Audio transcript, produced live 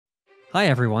Hi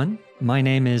everyone, my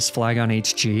name is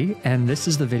FlygonHG, and this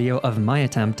is the video of my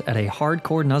attempt at a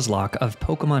hardcore Nuzlocke of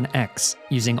Pokémon X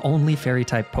using only Fairy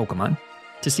Type Pokémon.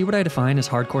 To see what I define as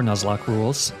Hardcore Nuzlocke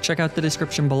rules, check out the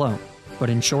description below. But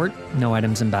in short, no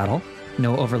items in battle,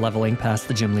 no overleveling past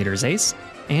the gym leader's ace,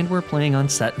 and we're playing on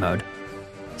set mode.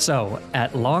 So,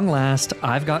 at long last,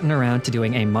 I've gotten around to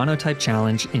doing a monotype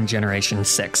challenge in Generation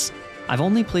 6. I've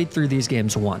only played through these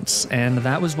games once, and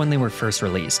that was when they were first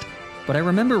released. But I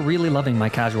remember really loving my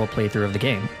casual playthrough of the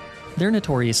game. They're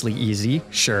notoriously easy,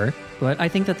 sure, but I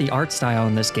think that the art style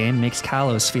in this game makes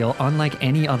Kalos feel unlike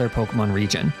any other Pokémon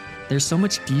region. There's so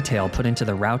much detail put into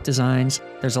the route designs,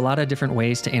 there's a lot of different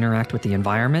ways to interact with the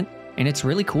environment, and it's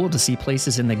really cool to see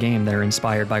places in the game that are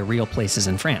inspired by real places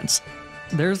in France.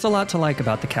 There's a lot to like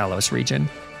about the Kalos region,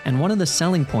 and one of the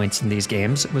selling points in these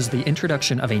games was the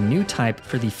introduction of a new type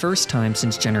for the first time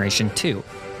since Generation 2,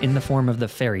 in the form of the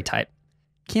Fairy Type.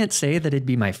 Can't say that it'd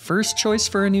be my first choice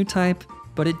for a new type,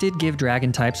 but it did give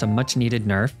dragon types a much needed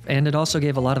nerf, and it also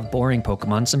gave a lot of boring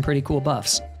Pokemon some pretty cool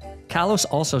buffs. Kalos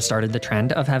also started the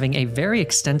trend of having a very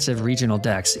extensive regional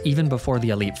dex even before the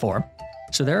Elite Four,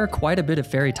 so there are quite a bit of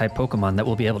Fairy type Pokemon that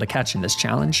we'll be able to catch in this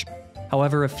challenge.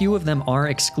 However, a few of them are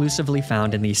exclusively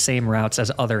found in the same routes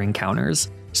as other encounters,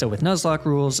 so with Nuzlocke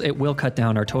rules, it will cut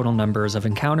down our total numbers of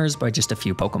encounters by just a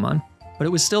few Pokemon. But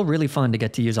it was still really fun to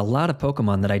get to use a lot of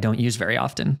Pokemon that I don't use very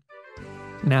often.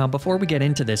 Now, before we get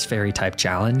into this Fairy type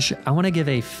challenge, I want to give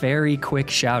a very quick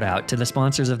shout out to the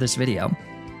sponsors of this video.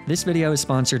 This video is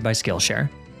sponsored by Skillshare.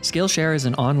 Skillshare is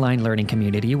an online learning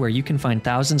community where you can find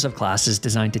thousands of classes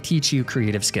designed to teach you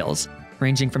creative skills,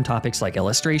 ranging from topics like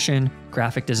illustration,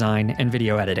 graphic design, and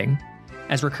video editing.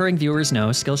 As recurring viewers know,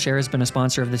 Skillshare has been a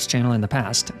sponsor of this channel in the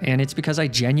past, and it's because I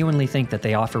genuinely think that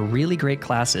they offer really great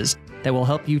classes that will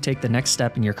help you take the next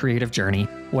step in your creative journey,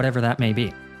 whatever that may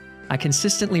be. I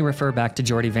consistently refer back to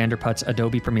Jordy Vanderput's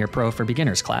Adobe Premiere Pro for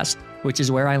Beginners class, which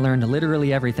is where I learned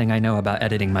literally everything I know about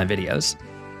editing my videos.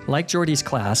 Like Jordy's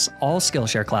class, all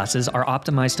Skillshare classes are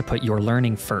optimized to put your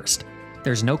learning first.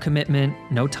 There's no commitment,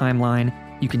 no timeline,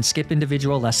 you can skip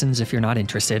individual lessons if you're not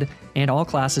interested, and all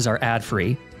classes are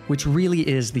ad-free, which really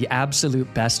is the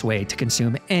absolute best way to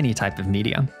consume any type of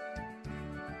media.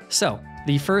 So,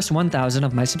 the first 1,000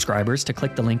 of my subscribers to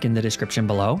click the link in the description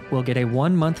below will get a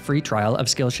 1-month free trial of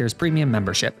Skillshare's premium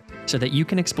membership, so that you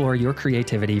can explore your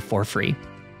creativity for free.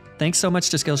 Thanks so much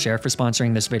to Skillshare for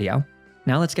sponsoring this video.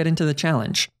 Now let's get into the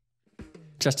challenge.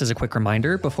 Just as a quick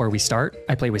reminder, before we start,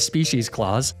 I play with Species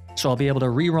Clause, so I'll be able to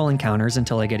re-roll encounters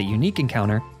until I get a unique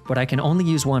encounter, but I can only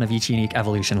use one of each unique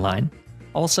evolution line.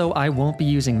 Also, I won't be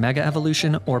using Mega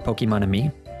Evolution or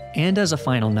Pokemon-Amie. And as a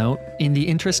final note, in the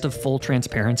interest of full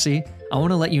transparency, I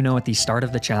want to let you know at the start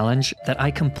of the challenge that I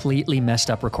completely messed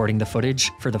up recording the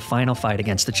footage for the final fight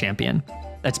against the champion.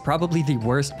 That's probably the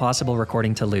worst possible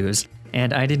recording to lose,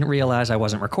 and I didn't realize I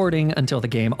wasn't recording until the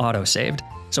game auto-saved,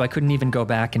 so I couldn't even go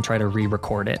back and try to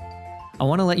re-record it. I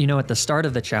want to let you know at the start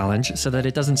of the challenge so that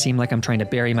it doesn't seem like I'm trying to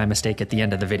bury my mistake at the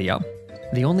end of the video.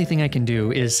 The only thing I can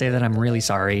do is say that I'm really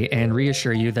sorry and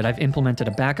reassure you that I've implemented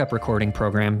a backup recording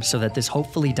program so that this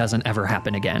hopefully doesn't ever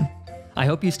happen again. I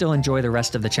hope you still enjoy the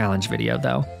rest of the challenge video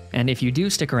though, and if you do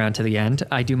stick around to the end,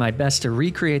 I do my best to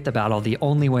recreate the battle the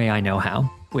only way I know how,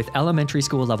 with elementary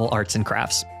school level arts and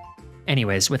crafts.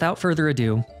 Anyways, without further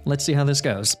ado, let's see how this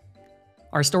goes.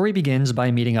 Our story begins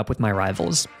by meeting up with my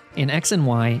rivals. In X and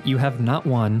Y, you have not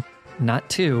one, not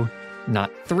two,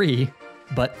 not three,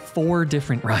 but 4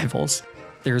 different rivals.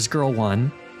 There's Girl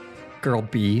 1, Girl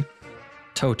B,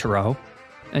 Totoro,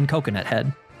 and Coconut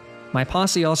Head. My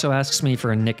posse also asks me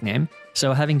for a nickname,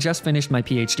 so having just finished my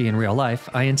PhD in real life,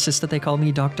 I insist that they call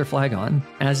me Dr. Flygon,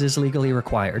 as is legally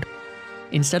required.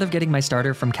 Instead of getting my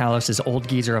starter from Kalos' old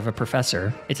geezer of a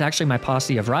professor, it's actually my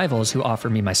posse of rivals who offer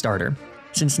me my starter.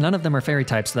 Since none of them are fairy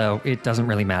types though, it doesn't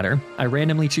really matter. I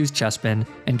randomly choose Chespin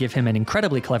and give him an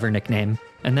incredibly clever nickname,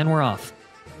 and then we're off.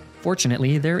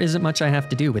 Fortunately, there isn't much I have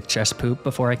to do with Chespoop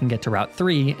before I can get to Route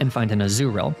 3 and find an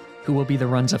Azurill, who will be the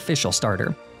run's official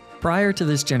starter. Prior to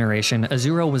this generation,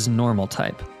 Azurill was normal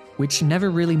type, which never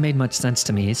really made much sense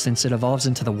to me since it evolves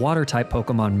into the water type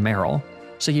Pokemon Marill.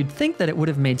 So you'd think that it would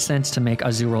have made sense to make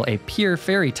Azurill a pure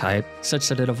fairy type, such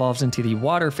that it evolves into the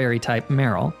water fairy type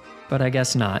Marill, but I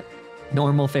guess not.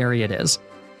 Normal fairy it is.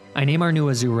 I name our new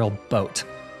Azurill Boat.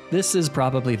 This is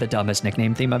probably the dumbest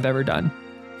nickname theme I've ever done.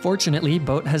 Fortunately,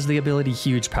 Boat has the ability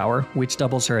Huge Power, which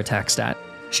doubles her attack stat.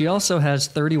 She also has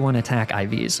 31 attack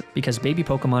IVs, because baby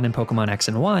Pokemon in Pokemon X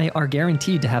and Y are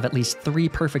guaranteed to have at least 3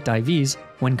 perfect IVs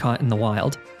when caught in the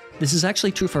wild. This is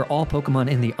actually true for all Pokemon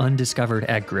in the Undiscovered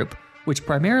Egg group, which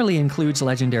primarily includes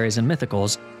legendaries and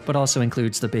mythicals, but also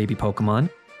includes the baby Pokemon,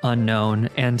 Unknown,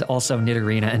 and also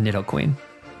Nidorina and Nidoqueen.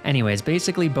 Anyways,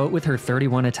 basically Boat with her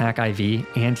 31 attack IV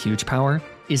and huge power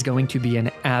is going to be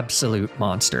an absolute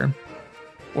monster.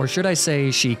 Or should I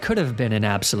say she could have been an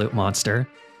absolute monster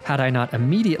had I not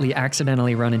immediately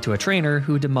accidentally run into a trainer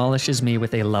who demolishes me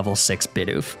with a level 6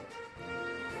 Bidoof.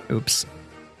 Oops.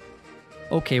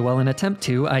 Okay, well in attempt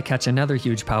 2, I catch another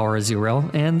huge power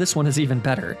Azurill, and this one is even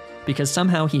better, because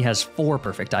somehow he has 4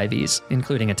 perfect IVs,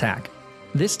 including attack.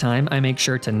 This time, I make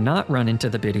sure to not run into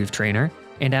the Bidoof trainer,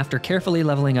 and after carefully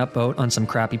leveling up Boat on some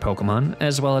crappy Pokemon,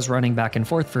 as well as running back and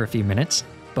forth for a few minutes,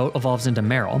 Boat evolves into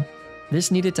Meryl.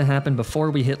 This needed to happen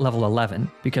before we hit level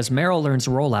 11, because Meryl learns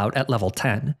Rollout at level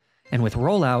 10, and with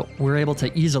Rollout, we're able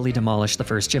to easily demolish the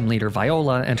first gym leader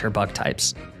Viola and her bug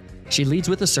types. She leads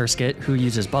with a Surskit, who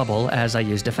uses Bubble as I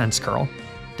use Defense Curl.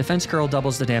 Defense Curl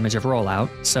doubles the damage of Rollout,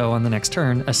 so on the next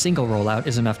turn, a single Rollout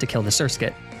is enough to kill the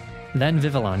Surskit. Then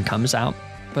Vivillon comes out,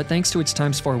 but thanks to its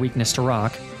 ×4 weakness to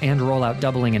Rock, and Rollout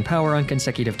doubling in power on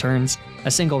consecutive turns,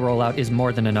 a single Rollout is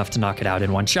more than enough to knock it out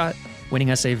in one shot,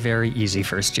 winning us a very easy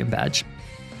first gym badge.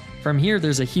 From here,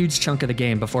 there's a huge chunk of the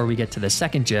game before we get to the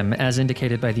second gym, as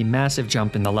indicated by the massive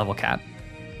jump in the level cap.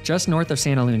 Just north of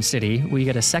Sandalwood City, we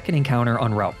get a second encounter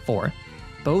on Route 4.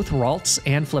 Both Ralts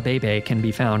and Flabebe can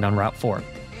be found on Route 4.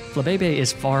 Flabebe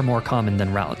is far more common than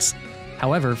Ralts.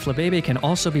 However, Flabebe can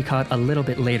also be caught a little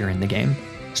bit later in the game.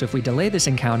 So if we delay this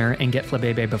encounter and get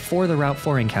Flabebe before the Route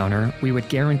 4 encounter, we would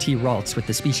guarantee Ralts with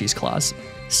the Species Clause.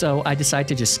 So I decide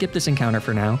to just skip this encounter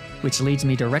for now, which leads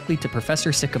me directly to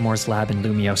Professor Sycamore's lab in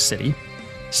Lumiose City.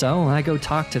 So I go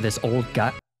talk to this old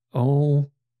guy. Oh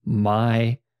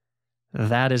my,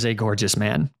 that is a gorgeous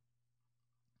man.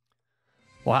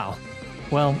 Wow.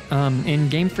 Well, in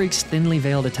Game Freak's thinly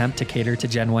veiled attempt to cater to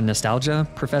Gen 1 nostalgia,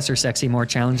 Professor Sexymore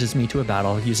challenges me to a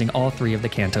battle using all 3 of the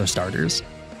Kanto starters.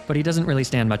 But he doesn't really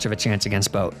stand much of a chance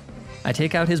against Boat. I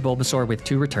take out his Bulbasaur with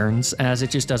 2 returns, as it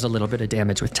just does a little bit of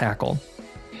damage with Tackle.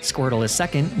 Squirtle is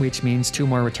second, which means 2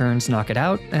 more returns knock it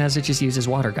out, as it just uses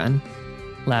Water Gun.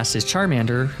 Last is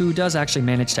Charmander, who does actually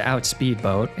manage to outspeed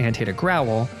Boat and hit a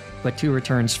Growl, but 2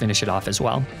 returns finish it off as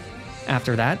well.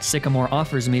 After that, Sycamore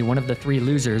offers me one of the 3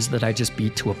 losers that I just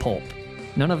beat to a pulp.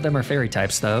 None of them are fairy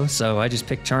types though, so I just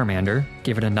pick Charmander,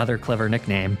 give it another clever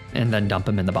nickname, and then dump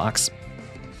him in the box.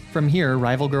 From here,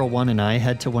 Rival Girl 1 and I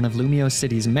head to one of Lumiose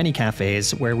City's many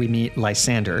cafes where we meet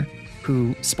Lysander,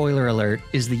 who, spoiler alert,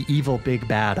 is the evil big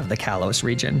bad of the Kalos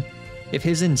region. If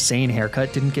his insane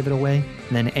haircut didn't give it away,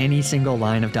 then any single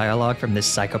line of dialogue from this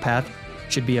psychopath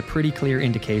should be a pretty clear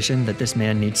indication that this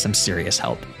man needs some serious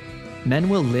help. Men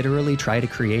will literally try to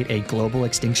create a global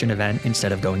extinction event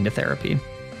instead of going to therapy.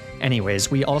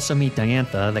 Anyways, we also meet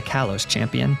Diantha, the Kalos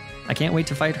champion. I can't wait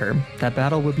to fight her. That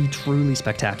battle will be truly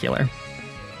spectacular.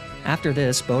 After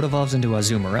this, Boat evolves into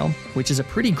Azumarill, which is a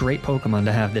pretty great Pokemon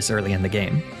to have this early in the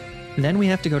game. Then we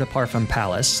have to go to Parfum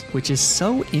Palace, which is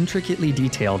so intricately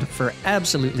detailed for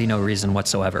absolutely no reason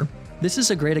whatsoever. This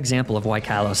is a great example of why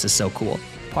Kalos is so cool.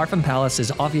 Parfum Palace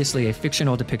is obviously a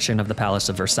fictional depiction of the Palace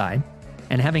of Versailles.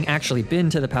 And having actually been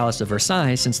to the Palace of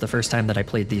Versailles since the first time that I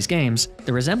played these games,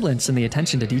 the resemblance and the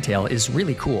attention to detail is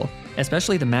really cool,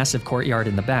 especially the massive courtyard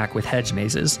in the back with hedge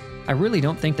mazes. I really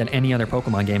don't think that any other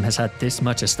Pokemon game has had this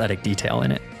much aesthetic detail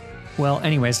in it. Well,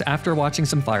 anyways, after watching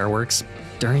some fireworks,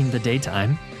 during the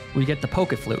daytime, we get the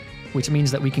Pokeflute, which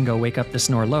means that we can go wake up the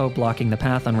Snorlow blocking the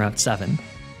path on Route 7.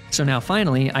 So now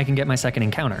finally, I can get my second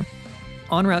encounter.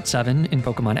 On Route 7, in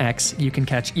Pokemon X, you can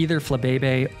catch either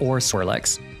Flabebe or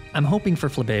Sorlex. I'm hoping for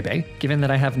Flabebe, given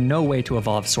that I have no way to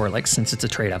evolve Sorlex since it's a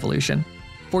trait evolution.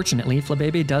 Fortunately,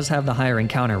 Flabebe does have the higher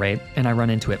encounter rate, and I run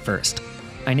into it first.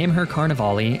 I name her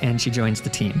Carnivali, and she joins the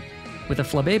team. With a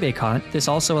Flabebe caught, this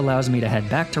also allows me to head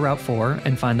back to Route 4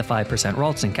 and find the 5%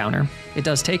 Ralts encounter. It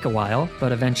does take a while,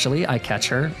 but eventually I catch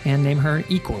her and name her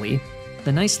Equally.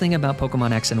 The nice thing about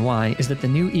Pokemon X and Y is that the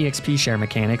new EXP share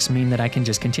mechanics mean that I can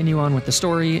just continue on with the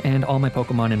story and all my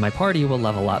Pokemon in my party will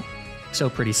level up. So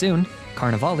pretty soon,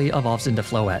 Carnivali evolves into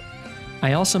Floette.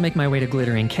 I also make my way to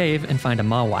Glittering Cave and find a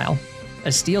Mawile.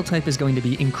 A Steel type is going to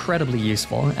be incredibly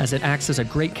useful, as it acts as a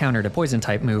great counter to Poison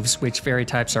type moves, which Fairy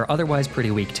types are otherwise pretty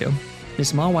weak to.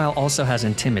 This Mawile also has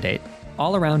Intimidate,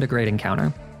 all around a great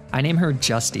encounter. I name her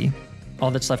Justy.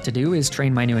 All that's left to do is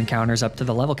train my new encounters up to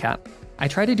the level cap. I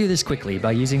try to do this quickly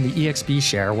by using the EXP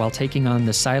share while taking on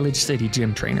the Silage City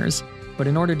gym trainers, but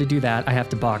in order to do that I have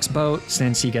to box Boat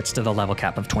since he gets to the level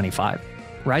cap of 25.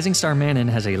 Rising Star Manon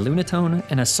has a Lunatone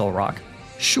and a Solrock.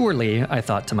 Surely, I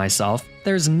thought to myself,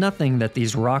 there's nothing that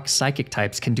these rock psychic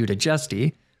types can do to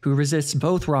Justy, who resists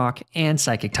both rock and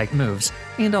psychic type moves,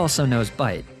 and also knows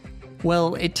Bite.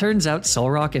 Well, it turns out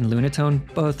Solrock and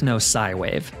Lunatone both know Psy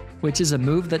Wave. which is a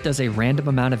move that does a random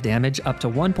amount of damage up to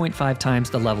 1.5 times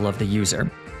the level of the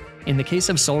user. In the case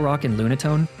of Solrock and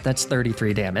Lunatone, that's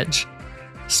 33 damage.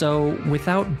 So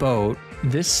without Boat,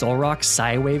 this Solrock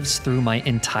Psywaves through my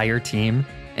entire team,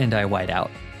 and I white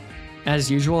out.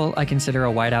 As usual, I consider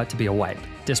a whiteout to be a wipe,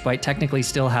 despite technically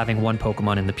still having one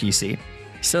Pokemon in the PC.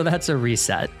 So that's a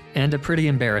reset, and a pretty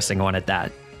embarrassing one at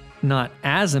that. Not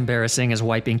as embarrassing as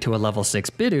wiping to a level 6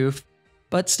 Bidoof,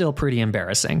 but still pretty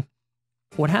embarrassing.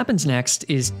 What happens next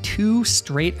is 2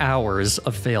 straight hours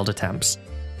of failed attempts.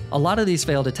 A lot of these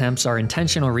failed attempts are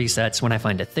intentional resets when I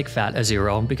find a thick fat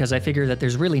Azurill, because I figure that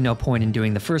there's really no point in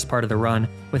doing the first part of the run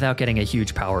without getting a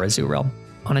huge power Azurill.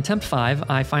 On attempt 5,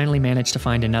 I finally managed to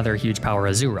find another huge power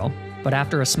Azurill, but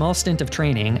after a small stint of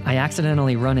training, I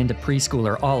accidentally run into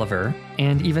preschooler Oliver,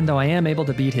 and even though I am able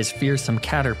to beat his fearsome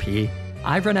Caterpie,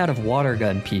 I've run out of Water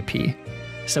Gun PP.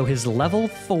 So his level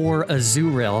 4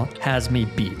 Azurill has me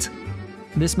beat.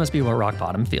 This must be what rock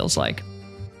bottom feels like.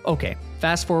 Okay,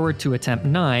 fast forward to attempt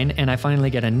 9, and I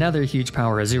finally get another huge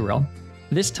power Azurill.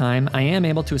 This time, I am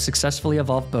able to successfully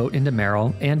evolve Boat into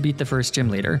Meryl and beat the first gym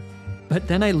leader. But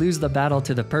then I lose the battle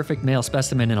to the perfect male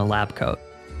specimen in a lab coat.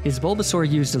 His Bulbasaur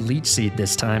used a Leech Seed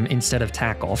this time instead of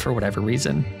Tackle for whatever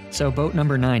reason, so Boat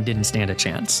number 9 didn't stand a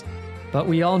chance. But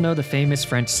we all know the famous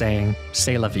French saying,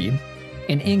 c'est la vie.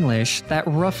 In English, that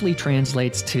roughly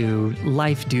translates to,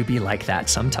 life do be like that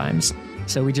sometimes,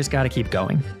 so we just gotta keep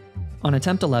going. On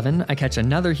attempt 11, I catch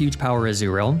another huge power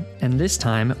Azurill, and this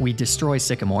time we destroy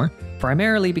Sycamore,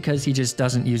 primarily because he just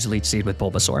doesn't use Leech Seed with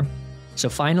Bulbasaur. So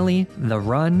finally, the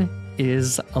run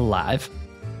is alive.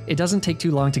 It doesn't take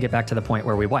too long to get back to the point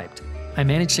where we wiped. I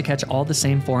managed to catch all the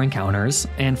same 4 encounters,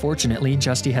 and fortunately,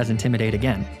 Justy has Intimidate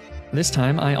again. This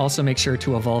time, I also make sure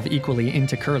to evolve equally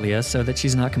into Kirlia so that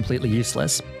she's not completely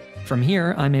useless. From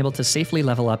here, I'm able to safely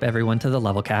level up everyone to the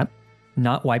level cap,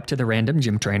 not wipe to the random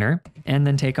gym trainer, and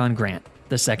then take on Grant,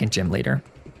 the second gym leader.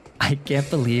 I can't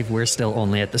believe we're still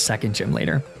only at the second gym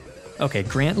leader. Okay,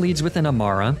 Grant leads with an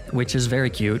Amara, which is very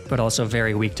cute, but also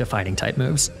very weak to fighting type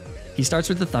moves. He starts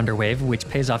with the Thunder Wave, which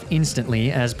pays off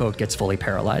instantly as Boat gets fully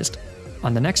paralyzed.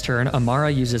 On the next turn, Amara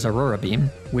uses Aurora Beam,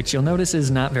 which you'll notice is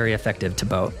not very effective to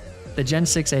Boat. The Gen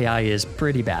 6 AI is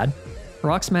pretty bad.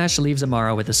 Rock Smash leaves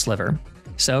Amara with a Sliver.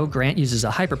 So Grant uses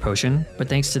a Hyper Potion, but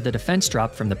thanks to the defense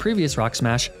drop from the previous Rock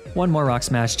Smash, one more Rock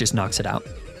Smash just knocks it out.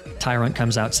 Tyrant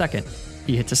comes out second.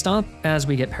 He hits a Stomp as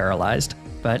we get paralyzed,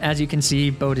 but as you can see,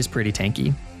 Boat is pretty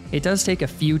tanky. It does take a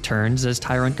few turns as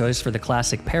Tyrant goes for the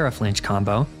classic Paraflinch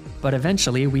combo, but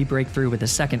eventually we break through with a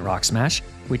second Rock Smash,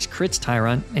 which crits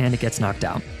Tyrant and it gets knocked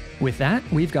out. With that,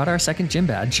 we've got our second gym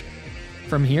badge.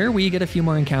 From here, we get a few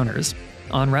more encounters.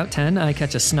 On Route 10, I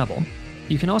catch a Snubbull.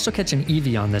 You can also catch an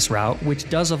Eevee on this route, which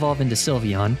does evolve into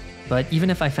Sylveon, but even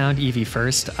if I found Eevee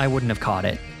first, I wouldn't have caught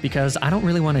it, because I don't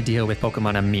really want to deal with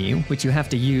Pokemon Amie, which you have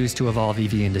to use to evolve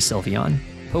Eevee into Sylveon.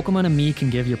 Pokemon Amie can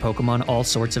give your Pokemon all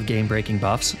sorts of game-breaking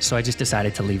buffs, so I just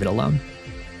decided to leave it alone.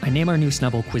 I name our new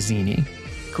Snubbull Quizini.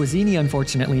 Quizini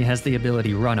unfortunately has the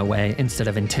ability Runaway instead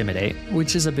of Intimidate,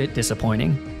 which is a bit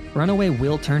disappointing. Runaway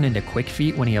will turn into Quick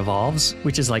Feet when he evolves,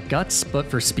 which is like Guts but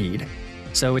for speed.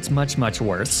 So it's much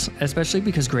worse, especially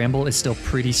because Gramble is still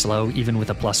pretty slow even with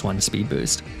a +1 speed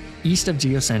boost. East of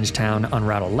Geosenge Town on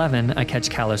Route 11, I catch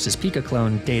Kalos' Pika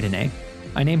clone, Dedenne.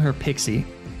 I name her Pixie,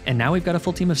 and now we've got a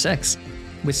full team of 6.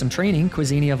 With some training,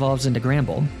 Quizini evolves into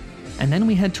Gramble. And then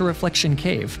we head to Reflection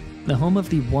Cave, the home of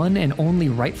the one and only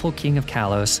rightful king of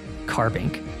Kalos,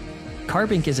 Carbink.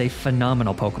 Carbink is a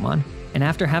phenomenal Pokemon, and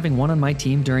after having one on my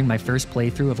team during my first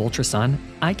playthrough of Ultra Sun,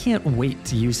 I can't wait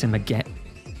to use him again.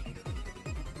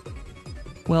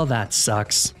 Well, that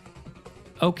sucks.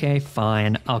 Okay,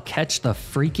 fine, I'll catch the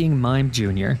freaking Mime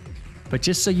Jr. But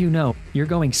just so you know, you're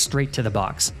going straight to the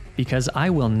box, because I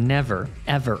will never,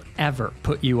 ever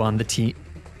put you on the team.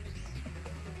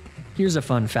 Here's a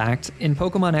fun fact, in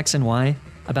Pokemon X and Y,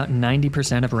 about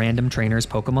 90% of random trainers'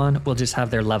 Pokemon will just have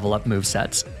their level up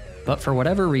movesets. But for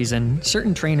whatever reason,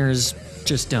 certain trainers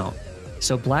just don't.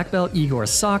 So Black Belt Igor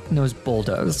Sock knows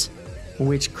Bulldoze,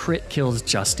 which crit kills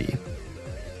Justy.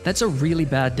 That's a really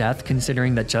bad death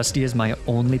considering that Justy is my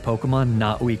only Pokemon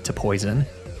not weak to poison,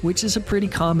 which is a pretty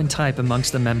common type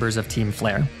amongst the members of Team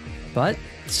Flare. But,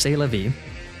 c'est la vie.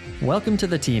 Welcome to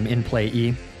the team in Play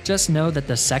E. Just know that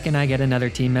the second I get another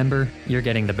team member, you're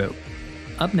getting the boot.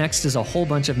 Up next is a whole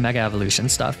bunch of Mega Evolution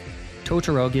stuff.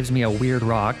 Totoro gives me a weird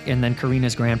rock, and then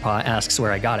Karina's grandpa asks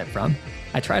where I got it from.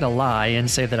 I try to lie and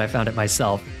say that I found it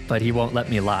myself, but he won't let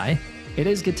me lie. It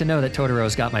is good to know that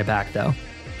Totoro's got my back though.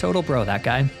 Total bro, that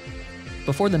guy.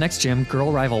 Before the next gym,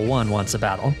 Girl Rival 1 wants a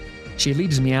battle. She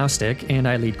leads Meowstic, and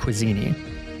I lead Quizini.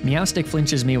 Meowstic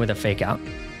flinches me with a Fake Out.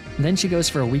 Then she goes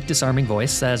for a weak disarming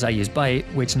voice as I use Bite,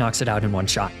 which knocks it out in one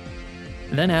shot.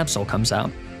 Then Absol comes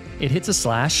out. It hits a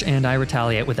slash and I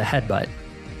retaliate with a headbutt.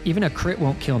 Even a crit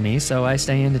won't kill me, so I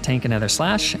stay in to tank another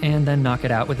slash and then knock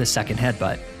it out with a second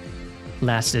headbutt.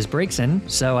 Last is Breaksin,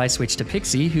 so I switch to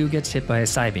Pixie, who gets hit by a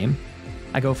Psybeam.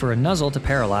 I go for a Nuzzle to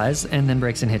paralyze, and then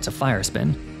Breaksin hits a Fire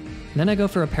Spin. Then I go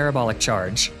for a Parabolic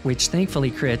Charge, which thankfully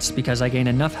crits because I gain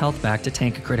enough health back to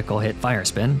tank a critical hit Fire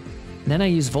Spin. Then I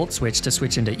use Volt Switch to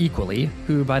switch into Equally,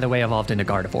 who by the way evolved into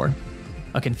Gardevoir.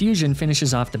 A Confusion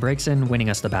finishes off the Breaksin, winning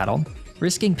us the battle.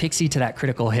 Risking Pixie to that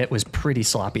critical hit was pretty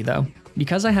sloppy though.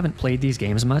 Because I haven't played these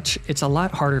games much, it's a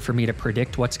lot harder for me to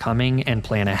predict what's coming and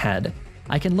plan ahead.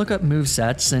 I can look up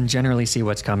movesets and generally see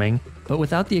what's coming, but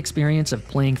without the experience of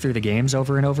playing through the games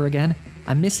over and over again,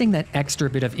 I'm missing that extra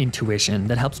bit of intuition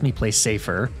that helps me play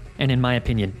safer, and in my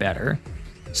opinion better.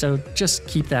 So just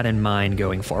keep that in mind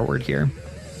going forward here.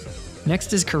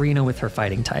 Next is Karina with her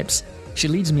fighting types. She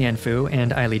leads Mienfoo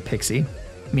and I lead Pixie.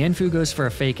 Mienfoo goes for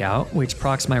a Fake Out, which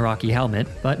procs my Rocky Helmet,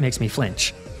 but makes me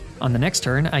flinch. On the next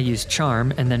turn, I use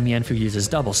Charm, and then Mienfoo uses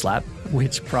Double Slap,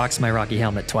 which procs my Rocky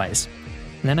Helmet twice.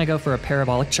 Then I go for a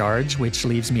Parabolic Charge, which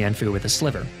leaves Mienfoo with a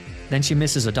Sliver. Then she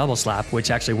misses a Double Slap, which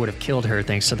actually would have killed her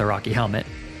thanks to the Rocky Helmet.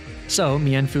 So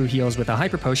Mienfoo heals with a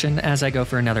Hyper Potion as I go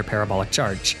for another Parabolic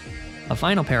Charge. A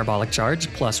final Parabolic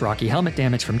Charge, plus Rocky Helmet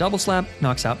damage from Double Slap,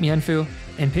 knocks out Mienfoo,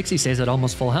 and Pixie stays at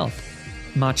almost full health.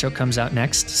 Machoke comes out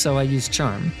next, so I use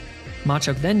Charm.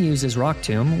 Machoke then uses Rock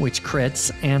Tomb, which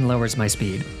crits and lowers my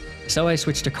speed. So I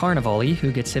switch to Carnivali,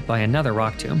 who gets hit by another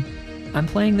Rock Tomb. I'm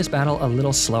playing this battle a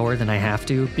little slower than I have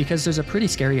to because there's a pretty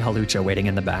scary Hawlucha waiting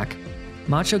in the back.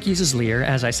 Machoke uses Leer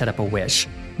as I set up a Wish.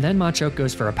 Then Machoke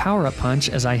goes for a Power-Up Punch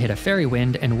as I hit a Fairy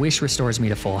Wind and Wish restores me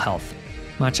to full health.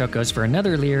 Machoke goes for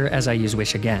another Leer as I use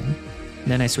Wish again.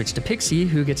 Then I switch to Pixie,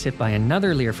 who gets hit by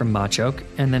another Leer from Machoke,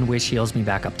 and then Wish heals me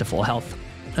back up to full health.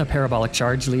 A Parabolic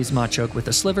Charge leaves Machoke with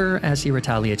a Sliver as he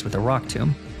retaliates with a Rock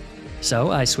Tomb.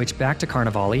 So I switch back to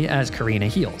Carnivali as Karina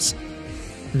heals.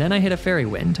 Then I hit a Fairy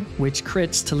Wind, which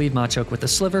crits to leave Machoke with a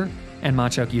Sliver, and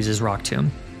Machoke uses Rock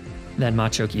Tomb. Then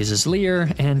Machoke uses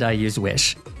Leer, and I use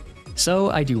Wish. So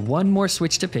I do one more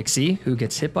switch to Pixie, who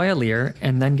gets hit by a Leer,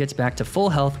 and then gets back to full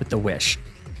health with the Wish.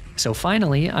 So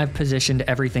finally, I've positioned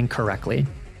everything correctly.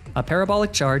 A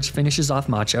Parabolic Charge finishes off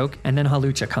Machoke, and then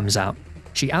Hawlucha comes out.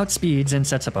 She outspeeds and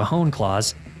sets up a Hone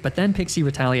Claws, but then Pixie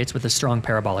retaliates with a strong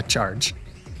Parabolic Charge.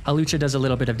 Hawlucha does a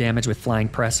little bit of damage with Flying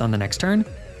Press on the next turn,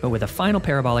 but with a final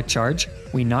Parabolic Charge,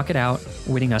 we knock it out,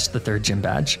 winning us the third gym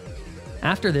badge.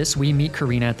 After this, we meet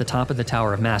Karina at the top of the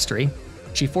Tower of Mastery.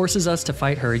 She forces us to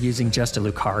fight her using just a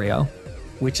Lucario,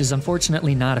 which is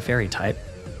unfortunately not a Fairy type,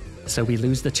 so we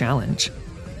lose the challenge.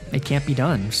 It can't be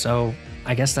done, so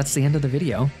I guess that's the end of the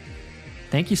video.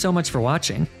 Thank you so much for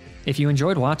watching. If you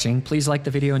enjoyed watching, please like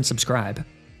the video and subscribe.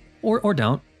 Or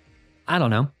don't. I don't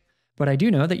know. But I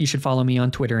do know that you should follow me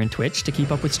on Twitter and Twitch to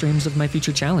keep up with streams of my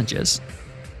future challenges.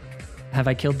 Have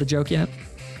I killed the joke yet?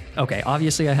 Okay,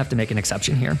 obviously I have to make an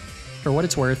exception here. For what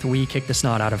it's worth, we kick the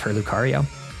snot out of her Lucario.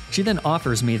 She then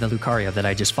offers me the Lucario that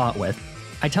I just fought with.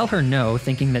 I tell her no,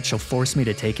 thinking that she'll force me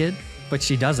to take it, but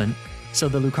she doesn't, so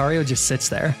the Lucario just sits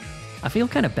there. I feel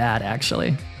kind of bad,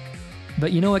 actually.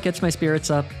 But you know what gets my spirits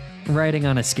up? Riding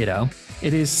on a Skiddo.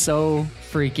 It is so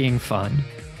freaking fun.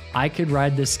 I could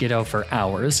ride this Skiddo for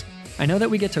hours. I know that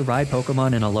we get to ride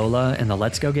Pokemon in Alola and the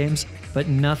Let's Go games, but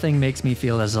nothing makes me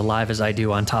feel as alive as I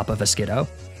do on top of a Skiddo.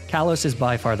 Kalos is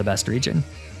by far the best region.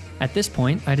 At this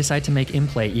point, I decide to make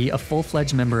Implay a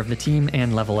full-fledged member of the team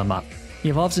and level him up. He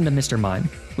evolves into Mr. Mime,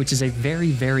 which is a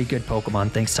very good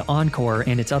Pokemon thanks to Encore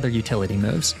and its other utility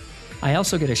moves. I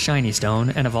also get a Shiny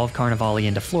Stone and evolve Carnivali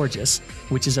into Florges,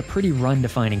 which is a pretty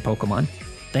run-defining Pokemon.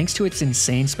 Thanks to its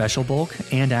insane special bulk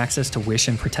and access to Wish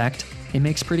and Protect, it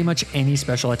makes pretty much any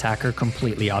special attacker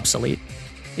completely obsolete.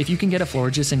 If you can get a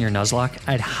Florges in your Nuzlocke,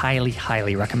 I'd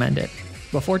highly recommend it.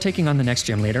 Before taking on the next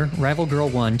gym leader, Rival Girl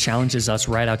 1 challenges us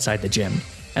right outside the gym.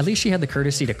 At least she had the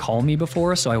courtesy to call me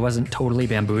before, so I wasn't totally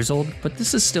bamboozled, but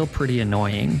this is still pretty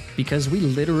annoying, because we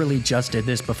literally just did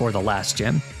this before the last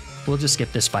gym. We'll just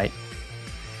skip this fight.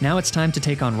 Now it's time to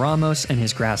take on Ramos and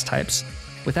his grass types.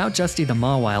 Without Justy the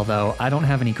Mawile though, I don't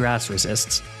have any grass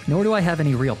resists, nor do I have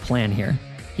any real plan here.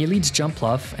 He leads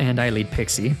Jumpluff, and I lead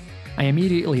Pixie. I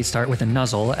immediately start with a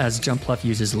Nuzzle as Jumpluff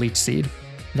uses Leech Seed.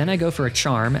 Then I go for a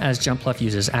Charm as Jumpluff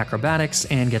uses Acrobatics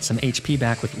and gets some HP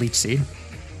back with Leech Seed.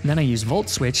 Then I use Volt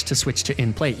Switch to switch to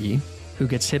Implay, who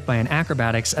gets hit by an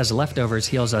Acrobatics as Leftovers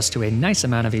heals us to a nice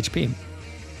amount of HP.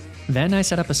 Then I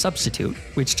set up a Substitute,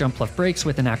 which Jumpluff breaks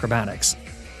with an Acrobatics.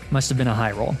 Must have been a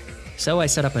high roll. So I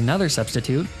set up another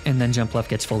Substitute, and then Jumpluff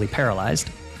gets fully paralyzed.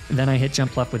 Then I hit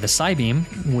Jumpluff with a Psybeam,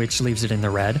 which leaves it in the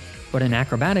red, but an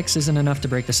Acrobatics isn't enough to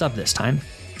break the sub this time.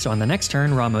 So on the next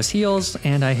turn, Ramos heals,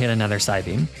 and I hit another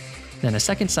Psybeam. Then a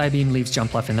second Psybeam leaves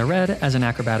Jumpluff in the red as an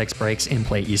Acrobatics breaks in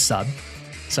play E's sub.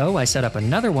 So I set up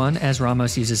another one as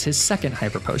Ramos uses his second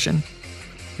Hyper Potion.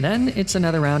 Then it's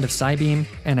another round of Psybeam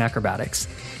and Acrobatics.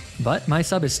 But my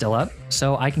sub is still up,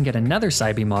 so I can get another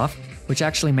Psybeam off, which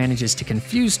actually manages to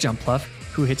confuse Jumpluff,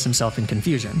 who hits himself in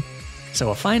confusion.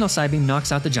 So a final Psybeam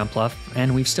knocks out the Jumpluff,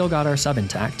 and we've still got our sub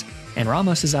intact, and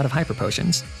Ramos is out of Hyper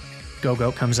Potions.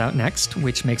 Go-Goat comes out next,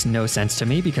 which makes no sense to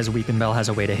me because Weepinbell has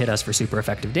a way to hit us for super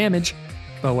effective damage,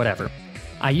 but whatever.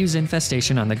 I use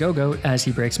Infestation on the Go-Goat as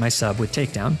he breaks my sub with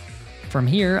Takedown. From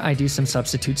here, I do some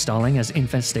substitute stalling as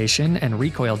Infestation and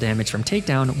recoil damage from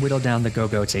Takedown whittle down the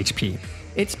Go-Goat's HP.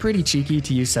 It's pretty cheeky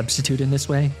to use Substitute in this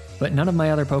way, but none of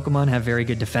my other Pokemon have very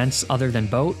good defense other than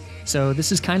Boat, so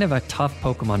this is kind of a tough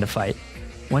Pokemon to fight.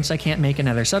 Once I can't make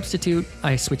another Substitute,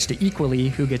 I switch to Equally,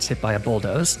 who gets hit by a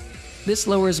Bulldoze. This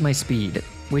lowers my speed,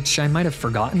 which I might have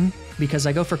forgotten, because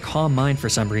I go for Calm Mind for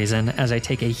some reason as I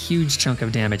take a huge chunk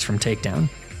of damage from Takedown.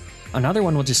 Another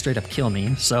one will just straight up kill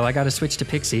me, so I gotta switch to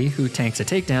Pixie, who tanks a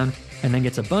Takedown, and then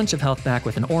gets a bunch of health back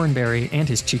with an Oran Berry and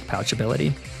his Cheek Pouch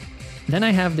ability. Then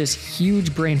I have this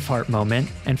huge brain fart moment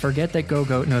and forget that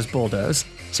Go-Goat knows Bulldoze,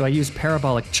 so I use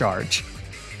Parabolic Charge.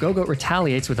 Go-Goat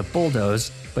retaliates with a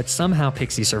Bulldoze, but somehow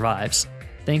Pixie survives.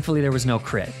 Thankfully there was no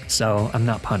crit, so I'm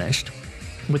not punished.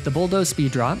 With the Bulldoze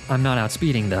speed drop, I'm not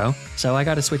outspeeding though, so I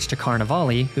gotta switch to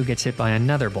Carnivali, who gets hit by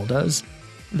another Bulldoze.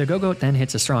 The Go-Goat then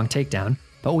hits a strong takedown,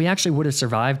 but we actually would have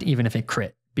survived even if it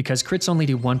crit, because crits only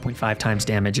do 1.5 times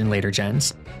damage in later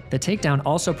gens. The takedown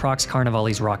also procs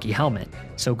Carnivali's Rocky Helmet,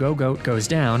 so Go-Goat goes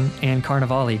down, and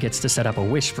Carnivali gets to set up a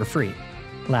Wish for free.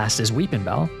 Last is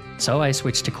Weepinbell, so I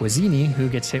switch to Quazzini, who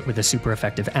gets hit with a super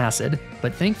effective Acid,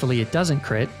 but thankfully it doesn't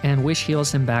crit, and Wish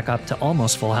heals him back up to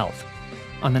almost full health.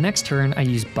 On the next turn, I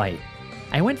use Bite.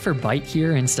 I went for Bite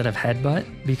here instead of Headbutt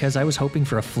because I was hoping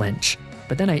for a flinch,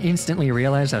 but then I instantly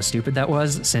realized how stupid that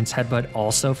was since Headbutt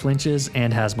also flinches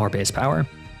and has more base power.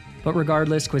 But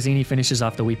regardless, Quazzini finishes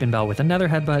off the Weepinbell with another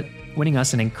Headbutt, winning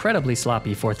us an incredibly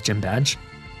sloppy 4th gym badge.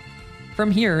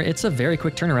 From here, it's a very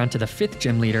quick turnaround to the 5th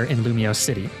gym leader in Lumiose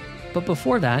City. But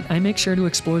before that, I make sure to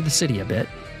explore the city a bit,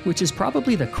 which is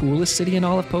probably the coolest city in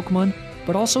all of Pokemon,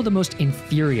 but also the most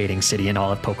infuriating city in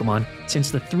all of Pokemon,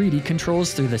 since the 3D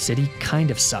controls through the city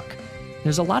kind of suck.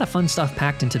 There's a lot of fun stuff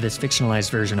packed into this fictionalized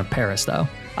version of Paris though.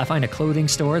 I find a clothing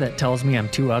store that tells me I'm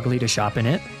too ugly to shop in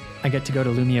it. I get to go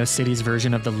to Lumiose City's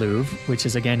version of the Louvre, which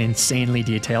is again insanely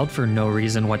detailed for no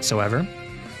reason whatsoever.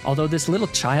 Although this little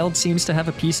child seems to have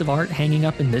a piece of art hanging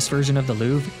up in this version of the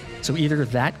Louvre, so either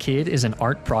that kid is an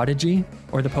art prodigy,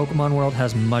 or the Pokemon world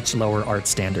has much lower art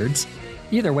standards.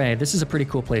 Either way, this is a pretty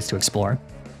cool place to explore.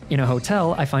 In a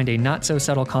hotel, I find a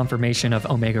not-so-subtle confirmation of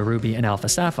Omega Ruby and Alpha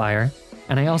Sapphire,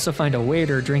 and I also find a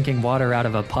waiter drinking water out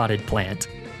of a potted plant.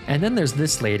 And then there's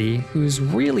this lady, who's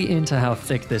really into how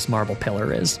thick this marble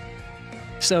pillar is.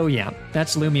 So yeah,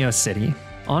 that's Lumiose City.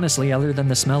 Honestly, other than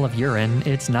the smell of urine,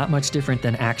 it's not much different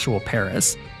than actual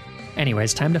Paris.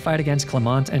 Anyways, time to fight against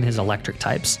Clement and his electric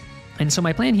types. And so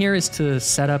my plan here is to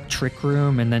set up Trick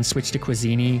Room and then switch to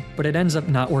Quazzini, but it ends up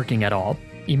not working at all.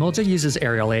 Emolga uses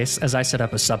Aerial Ace as I set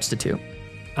up a substitute.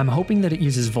 I'm hoping that it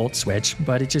uses Volt Switch,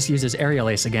 but it just uses Aerial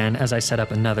Ace again as I set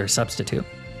up another substitute.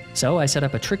 So I set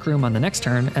up a Trick Room on the next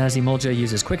turn as Emolga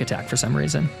uses Quick Attack for some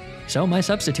reason. So my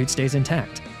substitute stays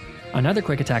intact. Another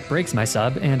Quick Attack breaks my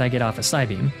sub and I get off a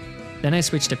Psybeam. Then I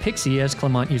switch to Pixie as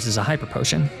Clement uses a Hyper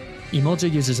Potion.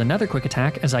 Emolga uses another Quick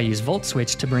Attack as I use Volt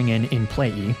Switch to bring in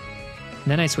Play E.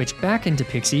 Then I switch back into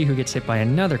Pixie, who gets hit by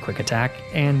another Quick Attack,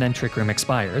 and then Trick Room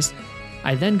expires.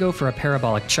 I then go for a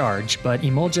Parabolic Charge, but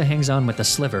Emolga hangs on with a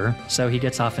Sliver, so he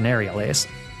gets off an Aerial Ace.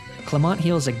 Clement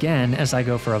heals again as I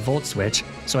go for a Volt Switch,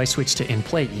 so I switch to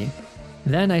Play E.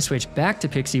 Then I switch back to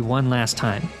Pixie one last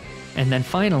time. And then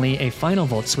finally, a final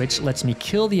Volt Switch lets me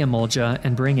kill the Emolga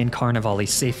and bring in Carnivali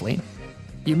safely.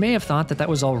 You may have thought that that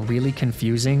was all really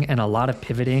confusing and a lot of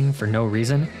pivoting for no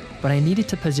reason, but I needed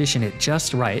to position it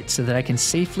just right so that I can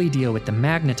safely deal with the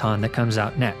Magneton that comes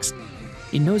out next.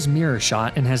 It knows Mirror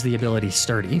Shot and has the ability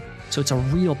Sturdy, so it's a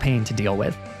real pain to deal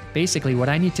with. Basically, what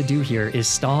I need to do here is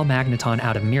stall Magneton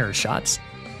out of Mirror Shots.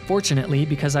 Fortunately,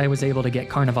 because I was able to get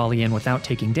Carnivali in without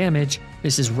taking damage,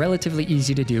 this is relatively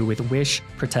easy to do with Wish,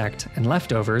 Protect, and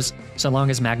Leftovers, so long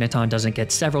as Magneton doesn't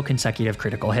get several consecutive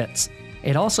critical hits.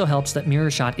 It also helps that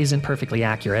Mirror Shot isn't perfectly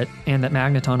accurate, and that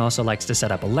Magneton also likes to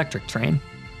set up Electric Terrain.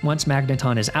 Once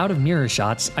Magneton is out of Mirror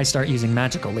Shots, I start using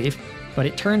Magical Leaf, but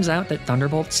it turns out that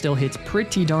Thunderbolt still hits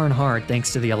pretty darn hard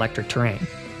thanks to the Electric Terrain.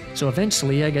 So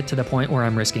eventually I get to the point where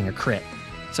I'm risking a crit.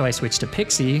 So I switch to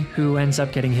Pixie, who ends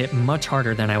up getting hit much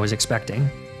harder than I was expecting.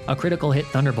 A critical hit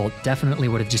Thunderbolt definitely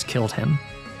would have just killed him.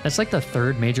 That's like the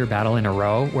third major battle in a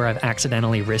row where I've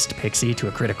accidentally risked Pixie to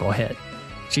a critical hit.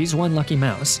 She's one lucky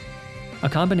mouse. A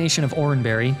combination of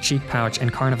Oranberry, Cheek Pouch,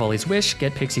 and Carnivale's Wish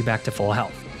get Pixie back to full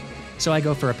health. So I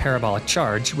go for a Parabolic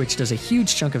Charge, which does a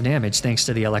huge chunk of damage thanks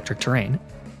to the electric terrain.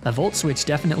 A Volt Switch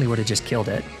definitely would have just killed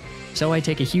it. So I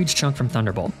take a huge chunk from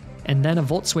Thunderbolt, and then a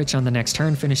Volt Switch on the next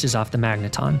turn finishes off the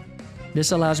Magneton.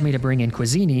 This allows me to bring in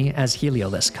Quazzini as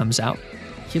Heliolisk comes out.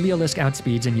 Heliolisk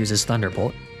outspeeds and uses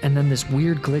Thunderbolt, and then this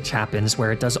weird glitch happens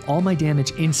where it does all my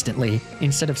damage instantly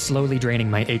instead of slowly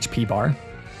draining my HP bar.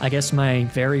 I guess my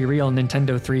very real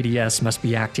Nintendo 3DS must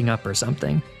be acting up or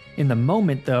something. In the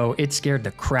moment though, it scared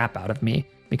the crap out of me,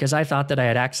 because I thought that I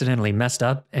had accidentally messed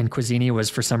up and Quazzini was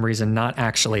for some reason not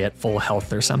actually at full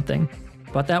health or something.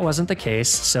 But that wasn't the case,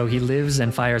 so he lives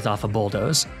and fires off a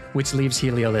Bulldoze, which leaves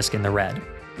Heliolisk in the red.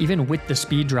 Even with the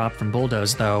speed drop from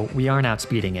Bulldoze though, we aren't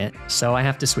outspeeding it, so I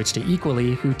have to switch to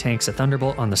Equally, who tanks a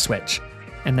Thunderbolt on the switch.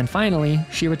 And then finally,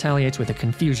 she retaliates with a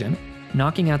Confusion,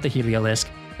 knocking out the Heliolisk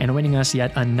and winning us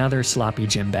yet another sloppy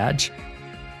gym badge.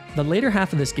 The later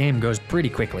half of this game goes pretty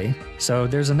quickly, so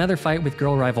there's another fight with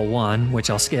Girl Rival 1, which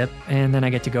I'll skip, and then I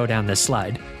get to go down this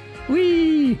slide.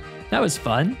 Whee! That was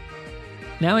fun!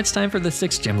 Now it's time for the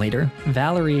 6th gym leader,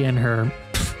 Valerie and her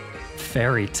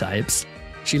fairy types.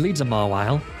 She leads a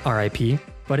Mawile, RIP,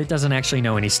 but it doesn't actually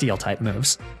know any steel type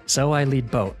moves, so I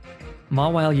lead Boat.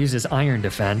 Mawile uses Iron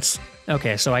Defense.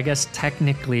 Okay, so I guess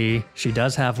technically she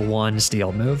does have one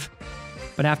steel move.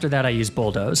 But after that I use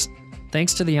Bulldoze.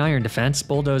 Thanks to the Iron Defense,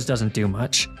 Bulldoze doesn't do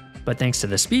much. But thanks to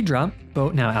the speed drop,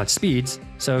 Boat now outspeeds,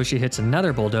 so she hits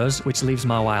another Bulldoze, which leaves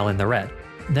Mawile in the red.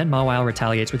 Then Mawile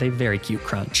retaliates with a very cute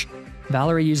crunch.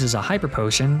 Valerie uses a Hyper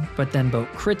Potion, but then Boat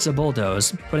crits a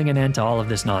Bulldoze, putting an end to all of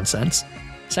this nonsense.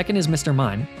 Second is Mr.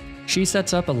 Mime. She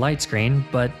sets up a light screen,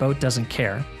 but Boat doesn't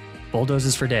care.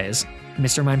 Bulldozes for days.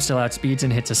 Mr. Mime still outspeeds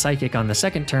and hits a Psychic on the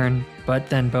second turn, but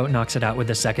then Boat knocks it out with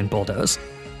the second Bulldoze.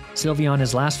 Sylveon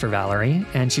is last for Valerie,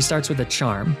 and she starts with a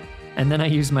Charm. And then I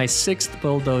use my 6th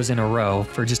Bulldoze in a row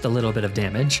for just a little bit of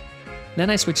damage. Then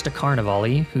I switch to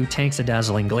Carnivale, who tanks a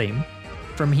Dazzling Gleam.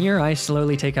 From here, I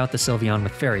slowly take out the Sylveon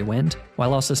with Fairy Wind,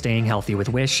 while also staying healthy with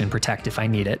Wish and Protect if I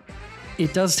need it.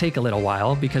 It does take a little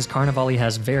while, because Carnivale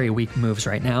has very weak moves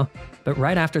right now, but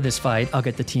right after this fight, I'll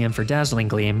get the TM for Dazzling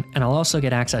Gleam, and I'll also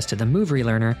get access to the Move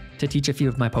Relearner to teach a few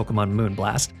of my Pokemon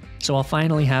Moonblast, so I'll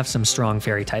finally have some strong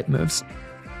Fairy-type moves.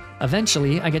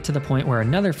 Eventually, I get to the point where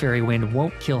another Fairy Wind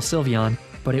won't kill Sylveon,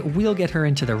 but it will get her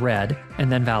into the red,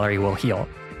 and then Valerie will heal.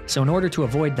 So in order to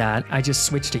avoid that, I just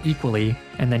switch to Equally,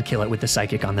 and then kill it with the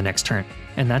Psychic on the next turn.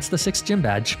 And that's the 6th gym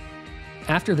badge.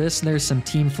 After this, there's some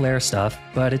Team Flare stuff,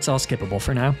 but it's all skippable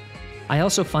for now. I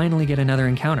also finally get another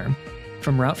encounter.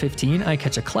 From Route 15, I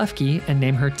catch a Klefki and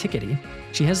name her Tickety.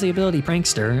 She has the ability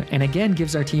Prankster, and again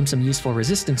gives our team some useful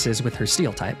resistances with her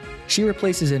Steel type. She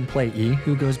replaces In Play E,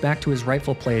 who goes back to his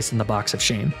rightful place in the Box of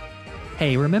Shame.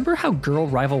 Hey, remember how Girl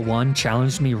Rival 1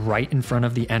 challenged me right in front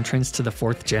of the entrance to the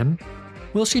 4th gym?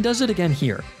 Well, she does it again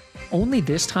here. Only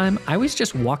this time, I was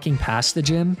just walking past the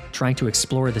gym, trying to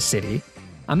explore the city.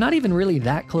 I'm not even really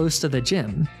that close to the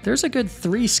gym. There's a good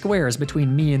 3 squares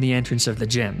between me and the entrance of the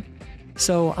gym.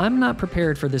 So I'm not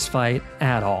prepared for this fight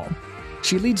at all.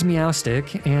 She leads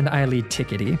Meowstic, and I lead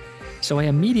Tickety. So I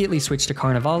immediately switch to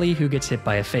Carnivale, who gets hit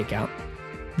by a Fake Out.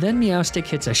 Then Meowstic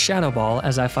hits a Shadow Ball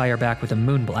as I fire back with a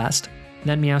Moonblast.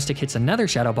 Then Meowstic hits another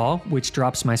Shadow Ball, which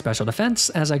drops my special defense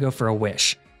as I go for a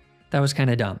Wish. That was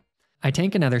kinda dumb. I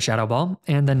tank another Shadow Ball,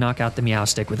 and then knock out the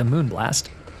Meowstic with a Moonblast.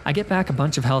 I get back a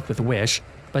bunch of health with Wish,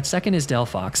 but second is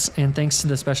Delphox, and thanks to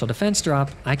the special defense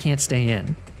drop, I can't stay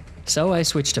in. So I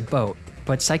switch to Boat,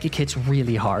 but Psychic hits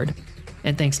really hard.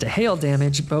 And thanks to hail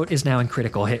damage, Boat is now in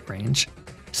critical hit range.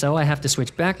 So I have to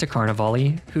switch back to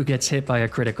Carnivale, who gets hit by a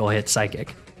critical hit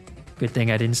Psychic. Good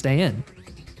thing I didn't stay in.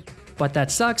 But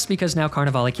that sucks because now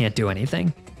Carnivale can't do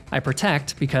anything. I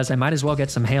Protect because I might as well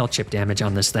get some hail chip damage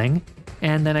on this thing,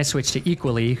 and then I switch to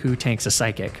Equally, who tanks a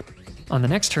Psychic. On the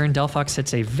next turn, Delphox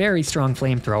hits a very strong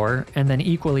Flamethrower, and then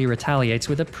Equally retaliates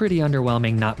with a pretty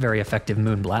underwhelming, not very effective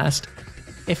Moonblast.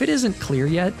 If it isn't clear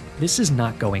yet, this is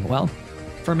not going well.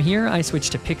 From here, I switch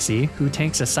to Pixie, who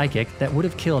tanks a Psychic that would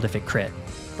have killed if it crit,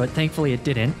 but thankfully it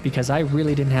didn't because I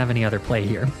really didn't have any other play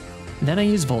here. Then I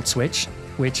use Volt Switch,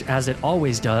 which, as it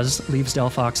always does, leaves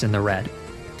Delphox in the red.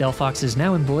 Delphox is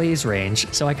now in Blaze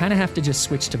range, so I kinda have to just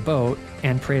switch to Boat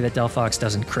and pray that Delphox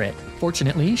doesn't crit.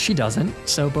 Fortunately, she doesn't,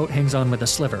 so Boat hangs on with a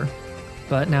Sliver.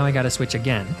 But now I gotta switch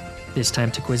again, this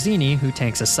time to Quazzini, who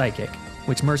tanks a Psychic,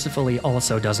 which mercifully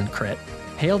also doesn't crit.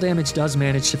 Hail damage does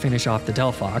manage to finish off the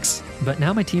Delphox, but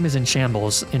now my team is in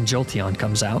shambles and Jolteon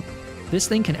comes out. This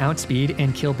thing can outspeed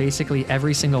and kill basically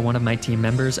every single one of my team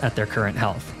members at their current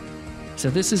health. So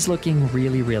this is looking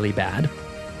really, really bad.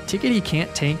 Tickety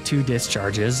can't tank 2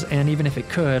 discharges, and even if it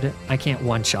could, I can't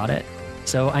one-shot it.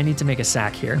 So I need to make a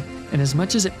sack here. And as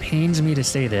much as it pains me to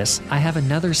say this, I have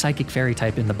another Psychic Fairy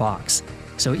type in the box,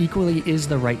 so equally is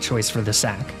the right choice for the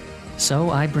sack. So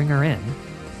I bring her in.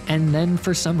 And then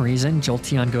for some reason,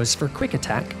 Jolteon goes for Quick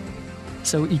Attack,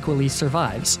 so equally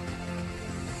survives.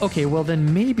 Okay, well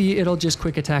then maybe it'll just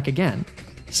Quick Attack again.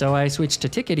 So I switch to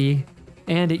Tickety,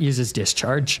 and it uses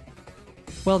Discharge.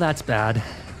 Well, that's bad.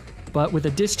 But with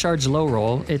a Discharge low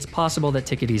roll, it's possible that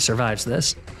Tickety survives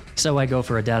this. So I go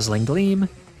for a Dazzling Gleam,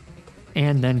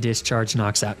 and then Discharge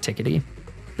knocks out Tickety.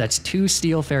 That's 2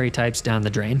 Steel Fairy types down the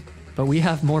drain, but we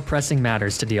have more pressing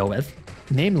matters to deal with.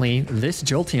 Namely, this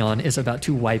Jolteon is about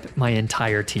to wipe my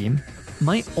entire team.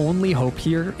 My only hope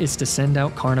here is to send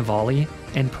out Carnivali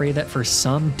and pray that for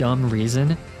some dumb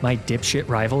reason, my dipshit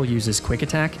rival uses Quick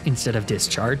Attack instead of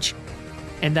Discharge.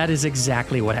 And that is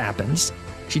exactly what happens.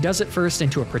 She does it first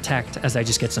into a Protect as I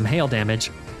just get some hail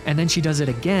damage, and then she does it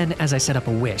again as I set up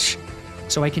a Wish.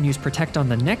 So I can use Protect on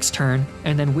the next turn,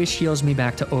 and then Wish heals me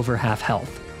back to over half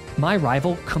health. My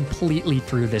rival completely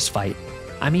threw this fight.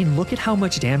 I mean, look at how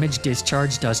much damage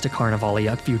Discharge does to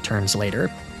Carnivali a few turns later.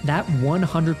 That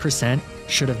 100%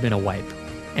 should have been a wipe.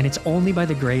 And it's only by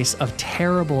the grace of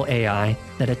terrible AI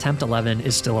that Attempt 11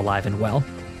 is still alive and well.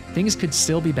 Things could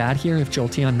still be bad here if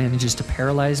Jolteon manages to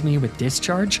paralyze me with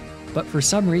Discharge, but for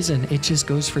some reason it just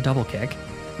goes for Double Kick.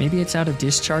 Maybe it's out of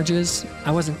discharges? I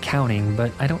wasn't counting,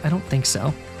 but I don't think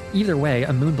so. Either way, a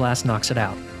Moonblast knocks it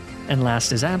out. And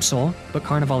last is Absol, but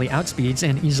Carnivali outspeeds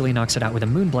and easily knocks it out with a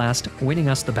Moonblast, winning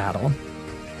us the battle.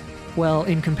 Well,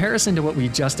 in comparison to what we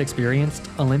just experienced,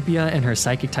 Olympia and her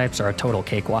Psychic types are a total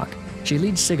cakewalk. She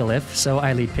leads Sigilyph, so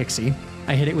I lead Pixie.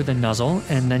 I hit it with a Nuzzle,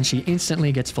 and then she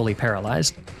instantly gets fully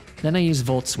paralyzed. Then I use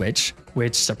Volt Switch,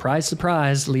 which, surprise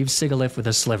surprise, leaves Sigilyph with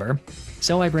a Sliver.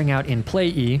 So I bring out In Play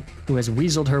E, who has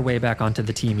weaseled her way back onto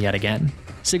the team yet again.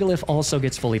 Sigilyph also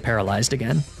gets fully paralyzed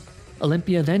again.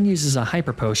 Olympia then uses a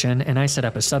Hyper Potion, and I set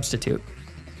up a substitute.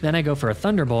 Then I go for a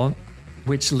Thunderbolt,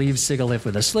 which leaves Sigilyph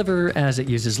with a Sliver as it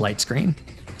uses Light Screen.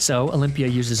 So Olympia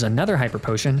uses another Hyper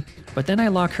Potion, but then I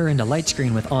lock her into Light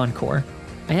Screen with Encore.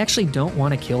 I actually don't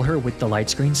want to kill her with the Light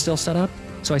Screen still set up,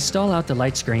 so I stall out the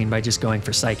Light Screen by just going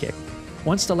for Psychic.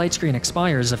 Once the Light Screen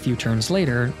expires a few turns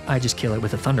later, I just kill it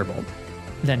with a Thunderbolt.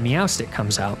 Then Meowstic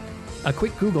comes out. A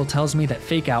quick Google tells me that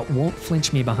Fake Out won't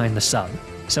flinch me behind the sub,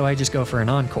 so I just go for an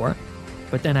Encore.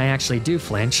 But then I actually do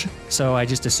flinch, so I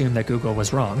just assume that Google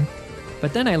was wrong.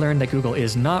 But then I learned that Google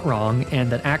is not wrong,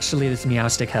 and that actually this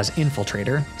Meowstic has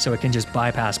Infiltrator, so it can just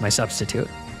bypass my substitute.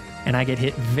 And I get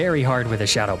hit very hard with a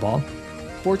Shadow Ball.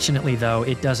 Fortunately though,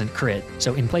 it doesn't crit,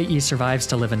 so In Play E survives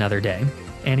to live another day.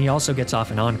 And he also gets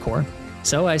off an Encore.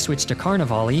 So I switch to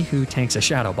Carnivali, who tanks a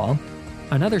Shadow Ball.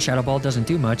 Another Shadow Ball doesn't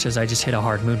do much as I just hit a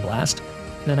hard Moonblast.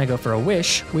 Then I go for a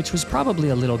Wish, which was probably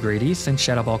a little greedy since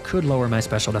Shadow Ball could lower my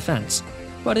special defense.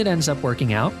 But it ends up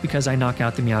working out because I knock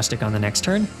out the Meowstic on the next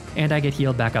turn, and I get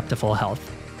healed back up to full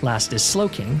health. Last is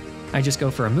Slowking. I just go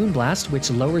for a Moonblast,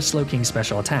 which lowers Slowking's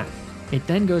special attack. It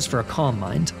then goes for a Calm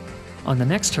Mind. On the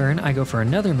next turn, I go for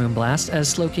another Moonblast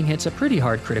as Slowking hits a pretty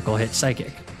hard critical hit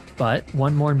Psychic. But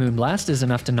one more Moonblast is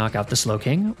enough to knock out the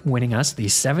Slowking, winning us the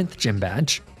 7th Gym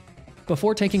Badge.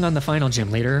 Before taking on the final Gym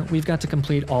Leader, we've got to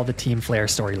complete all the Team Flare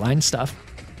storyline stuff.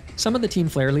 Some of the Team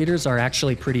Flare leaders are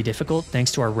actually pretty difficult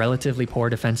thanks to our relatively poor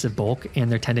defensive bulk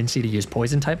and their tendency to use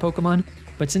Poison-type Pokemon,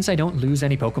 but since I don't lose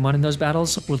any Pokemon in those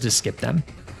battles, we'll just skip them.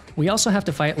 We also have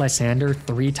to fight Lysander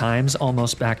 3 times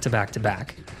almost back to back to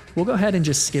back. We'll go ahead and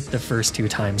just skip the first 2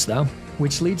 times though,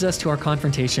 which leads us to our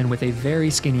confrontation with a very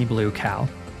skinny blue cow.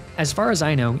 As far as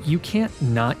I know, you can't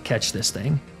not catch this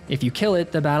thing. If you kill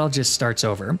it, the battle just starts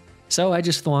over. So I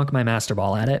just thwonk my Master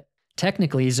Ball at it.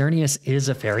 Technically, Xerneas is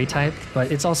a Fairy type,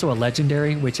 but it's also a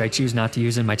Legendary, which I choose not to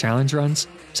use in my challenge runs,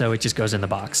 so it just goes in the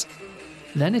box.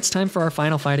 Then it's time for our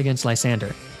final fight against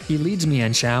Lysander. He leads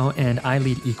Mienshao, and I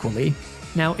lead equally.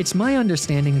 Now, it's my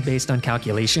understanding based on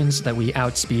calculations that we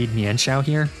outspeed Mienshao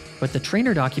here, but the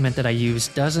trainer document that I use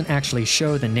doesn't actually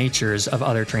show the natures of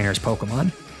other trainers'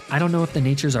 Pokemon. I don't know if the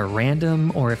natures are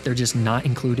random or if they're just not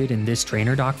included in this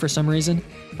trainer doc for some reason,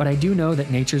 but I do know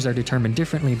that natures are determined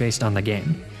differently based on the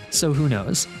game. So who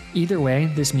knows? Either way,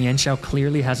 this Mienshao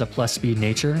clearly has a plus speed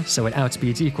nature, so it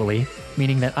outspeeds equally,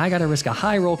 meaning that I gotta risk a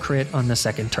high roll crit on the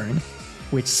second turn,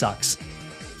 which sucks.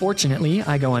 Fortunately,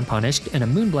 I go unpunished, and a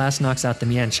Moonblast knocks out the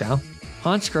Mienshao.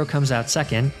 Honchkrow comes out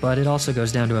second, but it also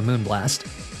goes down to a Moonblast.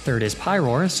 Third is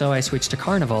Pyroar, so I switch to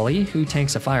Carnivali, who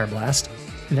tanks a Fire Blast.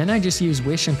 Then I just use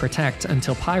Wish and Protect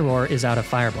until Pyroar is out of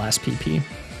Fire Blast PP.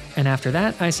 And after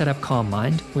that, I set up Calm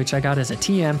Mind, which I got as a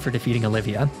TM for defeating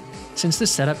Olivia. Since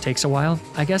this setup takes a while,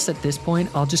 I guess at this point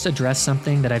I'll just address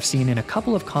something that I've seen in a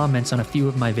couple of comments on a few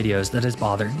of my videos that has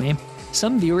bothered me.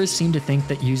 Some viewers seem to think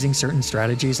that using certain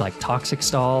strategies like Toxic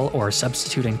Stall or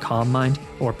substituting Calm Mind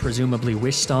or presumably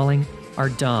Wish Stalling are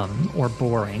dumb or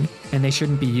boring and they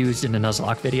shouldn't be used in a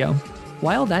Nuzlocke video.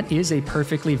 While that is a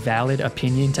perfectly valid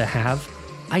opinion to have,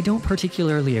 I don't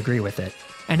particularly agree with it.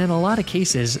 And in a lot of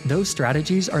cases, those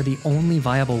strategies are the only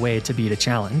viable way to beat a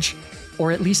challenge.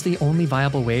 Or at least the only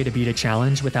viable way to beat a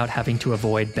challenge without having to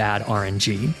avoid bad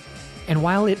RNG. And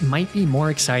while it might be more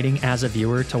exciting as a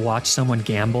viewer to watch someone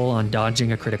gamble on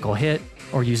dodging a critical hit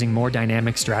or using more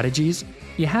dynamic strategies,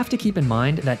 you have to keep in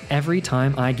mind that every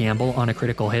time I gamble on a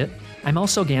critical hit, I'm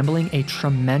also gambling a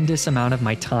tremendous amount of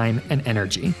my time and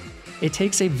energy. It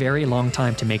takes a very long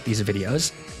time to make these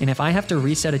videos, and if I have to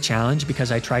reset a challenge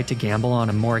because I tried to gamble on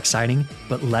a more exciting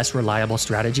but less reliable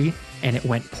strategy and it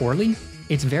went poorly,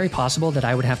 it's very possible that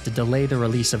I would have to delay the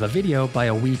release of a video by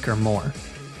a week or more.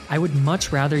 I would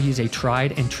much rather use a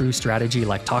tried and true strategy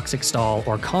like Toxic Stall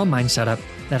or Calm Mind setup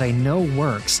that I know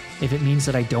works if it means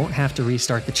that I don't have to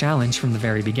restart the challenge from the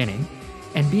very beginning.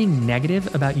 And being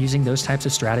negative about using those types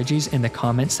of strategies in the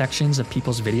comment sections of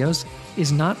people's videos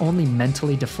is not only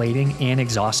mentally deflating and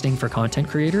exhausting for content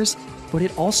creators, but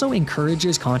it also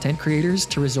encourages content creators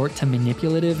to resort to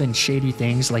manipulative and shady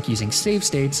things like using save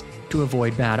states to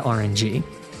avoid bad RNG.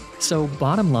 So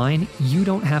bottom line, you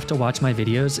don't have to watch my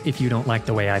videos if you don't like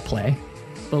the way I play.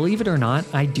 Believe it or not,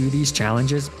 I do these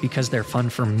challenges because they're fun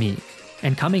for me.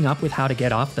 And coming up with how to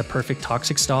get off the perfect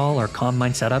Toxic Stall or Calm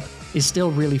Mind setup is still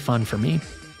really fun for me.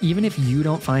 Even if you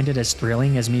don't find it as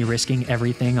thrilling as me risking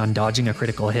everything on dodging a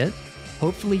critical hit,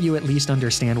 hopefully you at least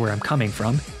understand where I'm coming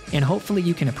from, and hopefully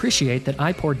you can appreciate that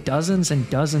I pour dozens and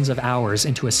dozens of hours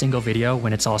into a single video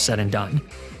when it's all said and done.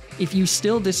 If you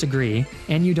still disagree,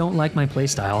 and you don't like my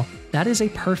playstyle, that is a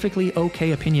perfectly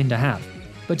okay opinion to have.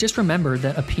 But just remember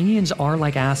that opinions are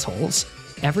like assholes.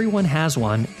 Everyone has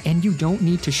one, and you don't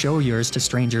need to show yours to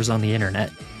strangers on the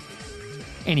internet.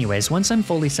 Anyways, once I'm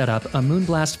fully set up, a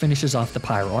Moonblast finishes off the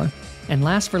Pyroar, and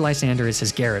last for Lysander is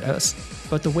his Gyarados.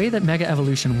 But the way that Mega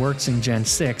Evolution works in Gen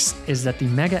 6 is that the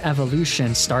Mega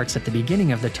Evolution starts at the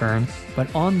beginning of the turn,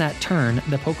 but on that turn,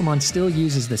 the Pokemon still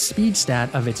uses the speed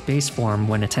stat of its base form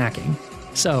when attacking.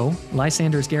 So,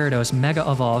 Lysander's Gyarados Mega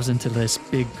evolves into this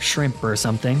big shrimp or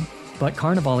something, but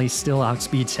Carnivali still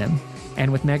outspeeds him. And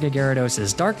with Mega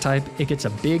Gyarados' Dark type, it gets a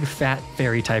big fat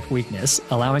Fairy type weakness,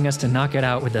 allowing us to knock it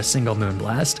out with a single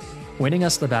Moonblast, winning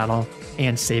us the battle,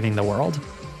 and saving the world.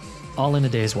 All in a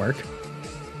day's work.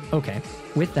 Okay,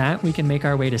 with that, we can make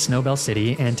our way to Snowbell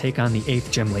City and take on the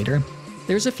 8th gym leader.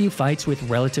 There's a few fights with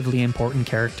relatively important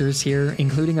characters here,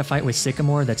 including a fight with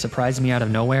Sycamore that surprised me out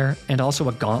of nowhere, and also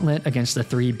a gauntlet against the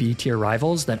 3 B-tier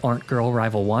rivals that aren't Girl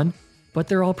Rival 1, but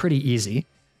they're all pretty easy.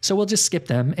 So we'll just skip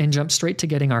them and jump straight to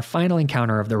getting our final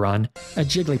encounter of the run, a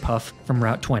Jigglypuff from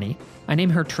Route 20. I name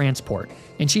her Transport,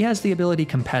 and she has the ability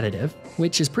Competitive,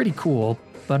 which is pretty cool,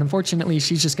 but unfortunately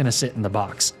she's just gonna sit in the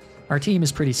box. Our team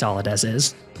is pretty solid as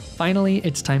is. Finally,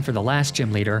 it's time for the last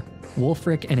gym leader,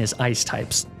 Wolfric and his ice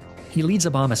types. He leads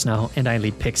Abomasnow and I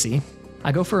lead Pixie.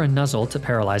 I go for a Nuzzle to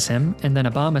paralyze him, and then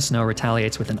Abomasnow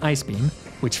retaliates with an Ice Beam,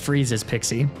 which freezes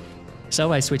Pixie.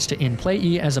 So I switch to In Play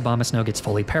E as Abomasnow gets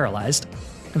fully paralyzed.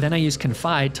 Then I use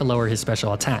Confide to lower his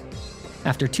special attack.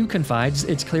 After 2 Confides,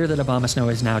 it's clear that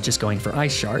Abomasnow is now just going for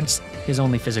Ice Shards, his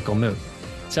only physical move.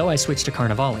 So I switch to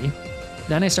Carnivali.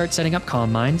 Then I start setting up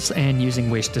Calm Minds and using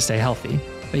Wish to stay healthy,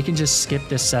 but you can just skip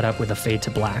this setup with a Fade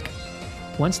to Black.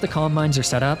 Once the Calm Minds are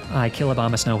set up, I kill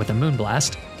Abomasnow with a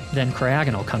Moonblast, then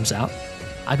Cryogonal comes out.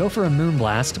 I go for a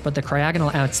Moonblast, but the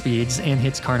Cryogonal outspeeds and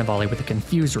hits Carnivali with a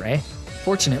Confuse Ray.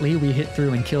 Fortunately, we hit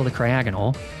through and kill the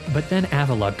Cryogonal, but then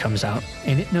Avalugg comes out,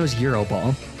 and it knows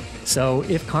Euroball. So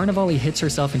if Carnivali hits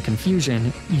herself in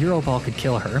confusion, Euroball could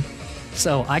kill her.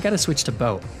 So I gotta switch to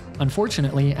Boat.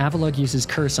 Unfortunately, Avalugg uses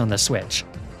Curse on the switch.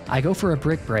 I go for a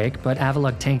Brick Break, but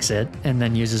Avalugg tanks it, and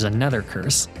then uses another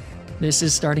Curse. This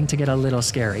is starting to get a little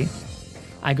scary.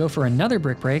 I go for another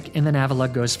Brick Break, and then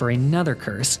Avalugg goes for another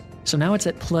Curse, so now it's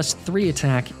at +3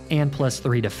 attack and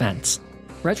 +3 defense.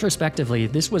 Retrospectively,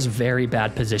 this was very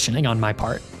bad positioning on my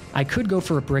part. I could go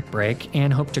for a Brick Break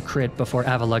and hope to crit before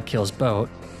Avalugg kills Boat,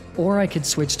 or I could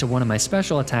switch to one of my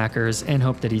special attackers and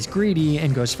hope that he's greedy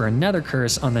and goes for another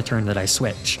Curse on the turn that I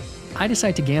switch. I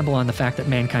decide to gamble on the fact that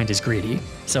Mankind is greedy,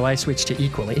 so I switch to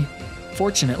Equally.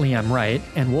 Fortunately, I'm right,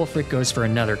 and Wulfric goes for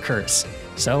another curse.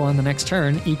 So on the next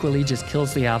turn, Equally just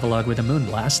kills the Avalugg with a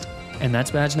Moonblast, and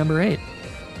that's badge number 8.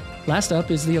 Last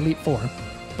up is the Elite Four,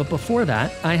 but before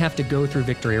that, I have to go through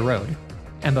Victory Road.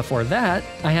 And before that,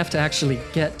 I have to actually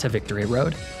get to Victory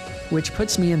Road, which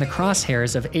puts me in the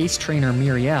crosshairs of Ace Trainer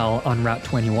Miriel on Route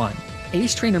 21.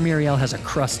 Ace Trainer Miriel has a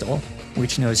Crustle,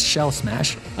 which knows Shell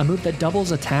Smash, a move that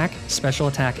doubles attack, special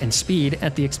attack, and speed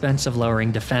at the expense of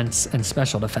lowering defense and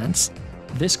special defense.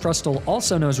 This Crustle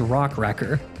also knows Rock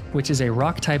Wrecker, which is a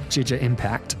Rock-type Jija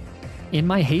Impact. In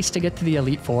my haste to get to the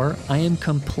Elite Four, I am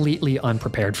completely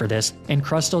unprepared for this, and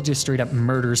Crustle just straight up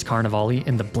murders Carnivali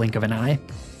in the blink of an eye.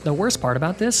 The worst part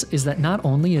about this is that not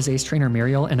only is Ace Trainer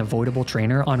Miriel an avoidable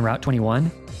trainer on Route 21,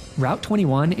 Route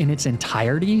 21 in its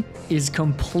entirety is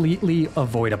completely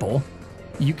avoidable.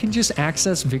 You can just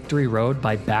access Victory Road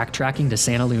by backtracking to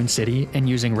Sanaloon City and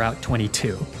using Route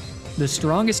 22. The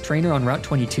strongest trainer on Route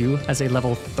 22 has a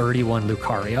level 31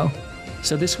 Lucario,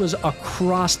 so this was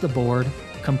across the board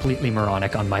completely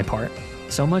moronic on my part.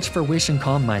 So much for Wish and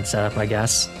Calm Mind setup, I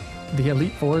guess. The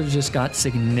Elite Four just got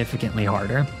significantly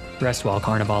harder. Rest well,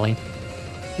 Carnivali.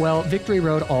 Well, Victory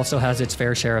Road also has its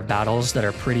fair share of battles that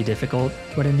are pretty difficult,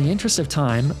 but in the interest of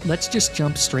time, let's just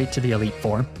jump straight to the Elite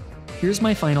Four. Here's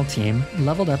my final team,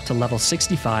 leveled up to level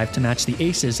 65 to match the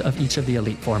aces of each of the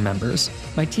Elite Four members.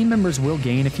 My team members will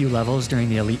gain a few levels during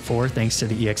the Elite Four thanks to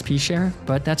the EXP share,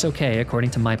 but that's okay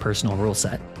according to my personal rule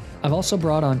set. I've also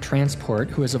brought on Transport,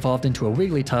 who has evolved into a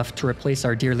Wigglytuff to replace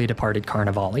our dearly departed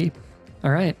Carnivali.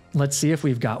 Alright, let's see if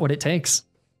we've got what it takes.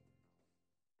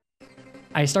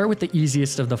 I start with the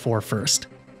easiest of the four first,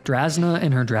 Drasna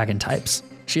and her dragon types.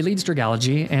 She leads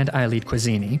Dragalge and I lead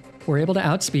Quazzini. We're able to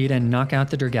outspeed and knock out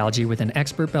the Dragalge with an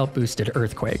Expert Belt boosted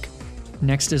Earthquake.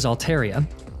 Next is Altaria.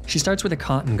 She starts with a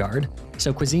Cotton Guard,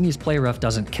 so Quazzini's Play Rough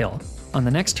doesn't kill. On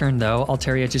the next turn though,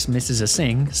 Altaria just misses a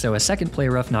Sing, so a second Play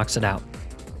Rough knocks it out.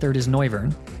 Third is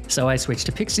Noivern, so I switch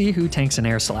to Pixie, who tanks an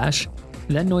Air Slash.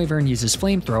 Then Noivern uses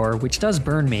Flamethrower, which does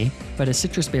burn me, but a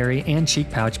Citrus Berry and Cheek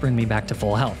Pouch bring me back to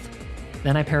full health.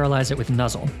 Then I paralyze it with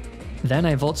Nuzzle. Then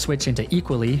I Volt Switch into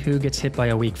Equally, who gets hit by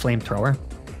a weak Flamethrower.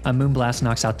 A Moonblast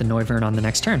knocks out the Noivern on the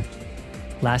next turn.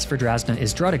 Last for Drasna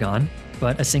is Druddigon,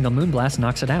 but a single Moonblast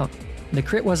knocks it out. The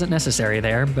crit wasn't necessary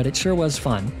there, but it sure was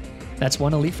fun. That's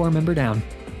one Elite Four member down.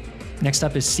 Next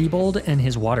up is Seabold and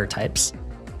his water types.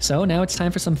 So now it's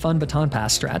time for some fun Baton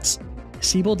Pass strats.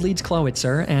 Seabold leads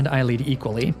Clowitzer and I lead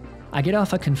Equally. I get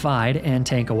off a Confide and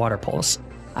tank a Water Pulse.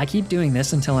 I keep doing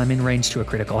this until I'm in range to a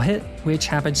critical hit, which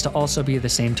happens to also be the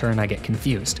same turn I get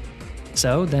confused.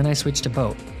 So then I switch to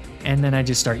Boat, and then I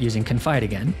just start using Confide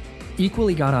again.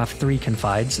 Equally got off 3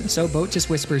 Confides, so Boat just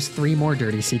whispers 3 more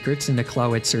dirty secrets into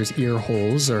Clowitzer's ear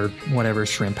holes or whatever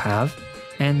shrimp have,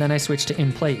 and then I switch to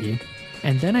In Play E.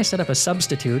 And then I set up a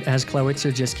substitute as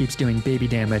Clowitzer just keeps doing baby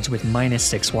damage with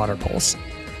 -6 Water Pulse.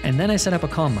 And then I set up a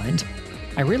Calm Mind.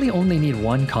 I really only need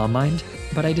 1 Calm Mind,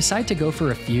 but I decide to go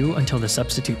for a few until the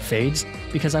substitute fades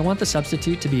because I want the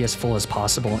substitute to be as full as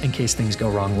possible in case things go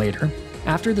wrong later.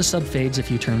 After the sub fades a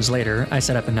few turns later, I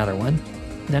set up another one.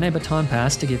 Then I Baton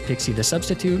Pass to give Pixie the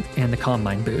substitute and the Calm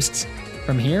Mind boosts.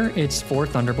 From here, it's 4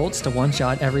 Thunderbolts to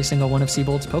one-shot every single one of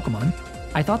Seabold's Pokemon.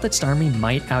 I thought that Starmie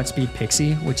might outspeed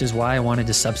Pixie, which is why I wanted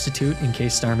to substitute in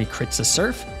case Starmie crits a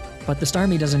Surf, but the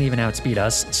Starmie doesn't even outspeed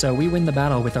us, so we win the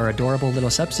battle with our adorable little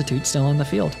substitute still on the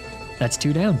field. That's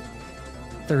 2 down.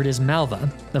 Third is Malva,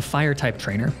 the Fire-type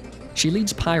trainer. She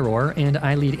leads Pyroar and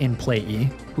I lead In Play E,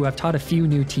 who I've taught a few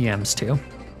new TMs to.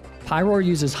 Pyroar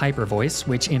uses Hyper Voice,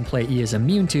 which In Play E is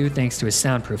immune to thanks to his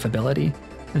soundproof ability.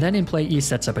 Then In Play E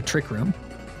sets up a Trick Room.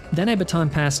 Then I Baton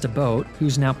Pass to Boat,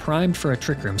 who's now primed for a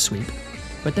Trick Room sweep.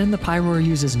 But then the Pyroar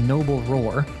uses Noble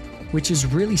Roar, which is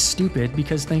really stupid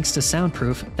because thanks to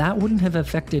soundproof, that wouldn't have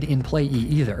affected In Play E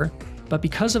either. But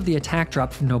because of the attack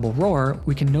drop from Noble Roar,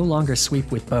 we can no longer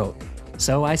sweep with Boat.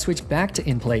 So I switch back to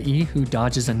In Play E, who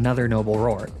dodges another Noble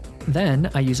Roar. Then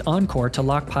I use Encore to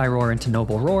lock Pyroar into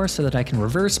Noble Roar so that I can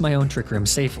reverse my own Trick Room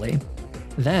safely.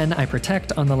 Then I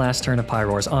Protect on the last turn of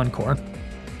Pyroar's Encore.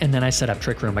 And then I set up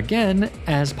Trick Room again,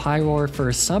 as Pyroar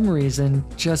for some reason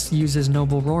just uses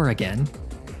Noble Roar again.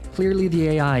 Clearly the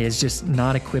AI is just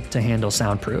not equipped to handle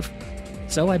soundproof.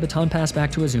 So I Baton Pass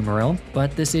back to Azumarill,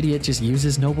 but this idiot just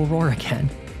uses Noble Roar again.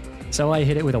 So I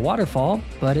hit it with a Waterfall,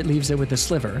 but it leaves it with a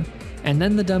Sliver. And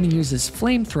then the dummy uses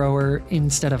Flamethrower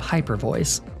instead of Hyper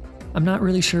Voice. I'm not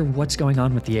really sure what's going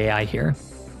on with the AI here.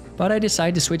 But I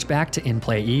decide to switch back to In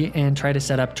Play E and try to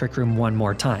set up Trick Room one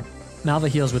more time. Malva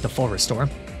heals with a full restore.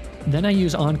 Then I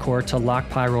use Encore to lock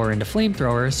Pyroar into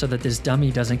Flamethrower so that this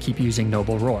dummy doesn't keep using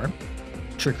Noble Roar.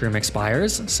 Trick Room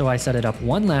expires, so I set it up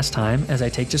one last time as I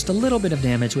take just a little bit of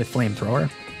damage with Flamethrower.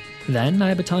 Then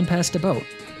I baton pass to Boat.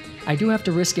 I do have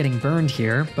to risk getting burned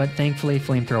here, but thankfully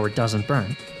Flamethrower doesn't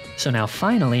burn. So now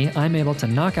finally, I'm able to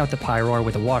knock out the Pyroar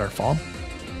with a Waterfall.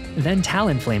 Then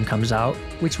Talonflame comes out,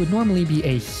 which would normally be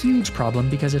a huge problem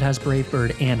because it has Brave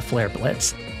Bird and Flare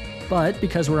Blitz. But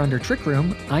because we're under Trick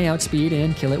Room, I outspeed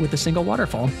and kill it with a single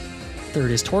Waterfall.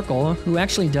 Third is Torkoal, who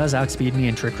actually does outspeed me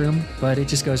in Trick Room, but it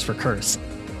just goes for Curse.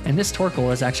 And this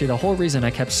Torkoal is actually the whole reason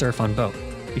I kept Surf on Boat,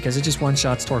 because it just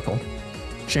one-shots Torkoal.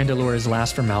 Chandelure is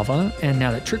last for Malva, and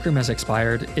now that Trick Room has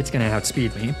expired, it's gonna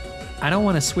outspeed me. I don't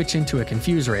want to switch into a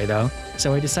Confuse Ray though,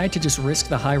 so I decide to just risk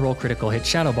the high roll critical hit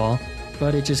Shadow Ball,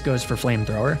 but it just goes for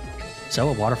Flamethrower. So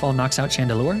a Waterfall knocks out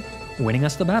Chandelure, winning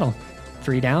us the battle.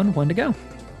 3 down, 1 to go.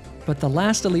 But the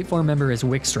last Elite Four member is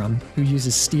Wixrum, who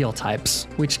uses Steel types,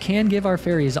 which can give our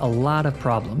fairies a lot of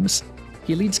problems.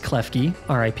 He leads Klefki,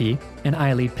 RIP, and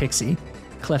I lead Pixie.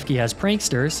 Klefki has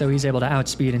Prankster, so he's able to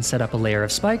outspeed and set up a layer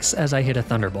of spikes as I hit a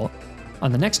Thunderbolt.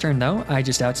 On the next turn though, I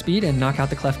just outspeed and knock out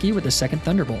the Klefki with the second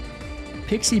Thunderbolt.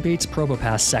 Pixie baits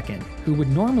Probopass second, who would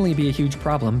normally be a huge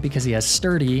problem because he has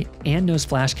Sturdy and knows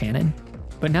Flash Cannon.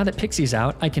 But now that Pixie's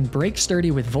out, I can break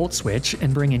Sturdy with Volt Switch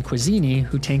and bring in Quizzini,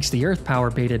 who tanks the Earth Power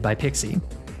baited by Pixie.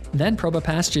 Then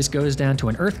Probopass just goes down to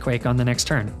an Earthquake on the next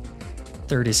turn.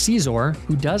 Third is Caesar,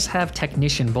 who does have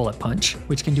Technician Bullet Punch,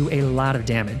 which can do a lot of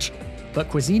damage. But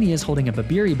Quizzini is holding a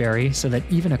Babiri Berry so that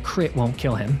even a crit won't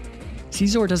kill him.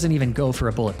 Caesar doesn't even go for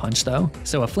a Bullet Punch though,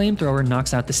 so a Flamethrower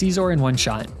knocks out the Caesar in one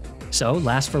shot. So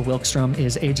last for Wilkstrom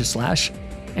is Aegislash,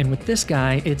 and with this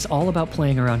guy, it's all about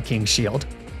playing around King's Shield.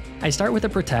 I start with a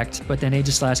Protect, but then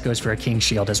Aegislash goes for a King's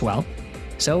Shield as well.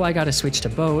 So I gotta switch to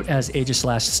Boat as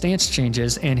Aegislash's stance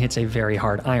changes and hits a very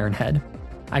hard Iron Head.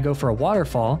 I go for a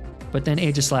Waterfall, but then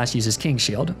Aegislash uses King's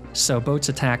Shield, so Boat's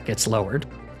attack gets lowered.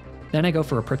 Then I go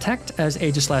for a Protect as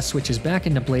Aegislash switches back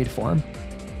into Blade form.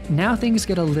 Now things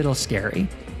get a little scary.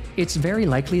 It's very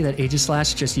likely that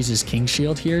Aegislash just uses King's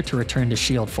Shield here to return to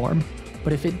Shield form,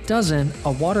 but if it doesn't,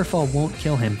 a Waterfall won't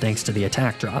kill him thanks to the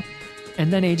attack drop.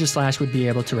 And then Aegislash would be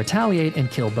able to retaliate and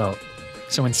kill Boat.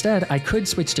 So instead, I could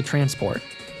switch to Transport.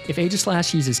 If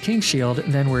Aegislash uses King's Shield,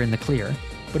 then we're in the clear.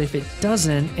 But if it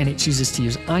doesn't and it chooses to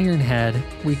use Iron Head,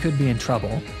 we could be in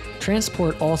trouble.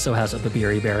 Transport also has a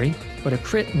Babiri Berry, but a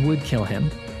crit would kill him,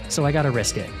 so I gotta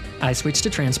risk it. I switch to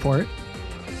Transport,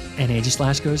 and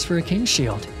Aegislash goes for a King's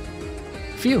Shield.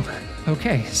 Phew.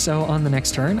 Okay, so on the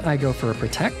next turn, I go for a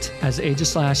Protect, as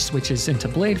Aegislash switches into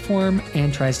Blade form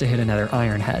and tries to hit another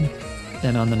Iron Head.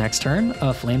 Then on the next turn,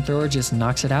 a Flamethrower just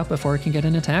knocks it out before it can get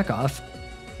an attack off.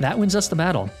 That wins us the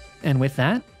battle, and with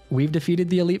that, we've defeated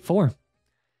the Elite Four.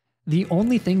 The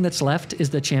only thing that's left is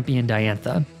the champion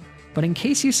Diantha, but in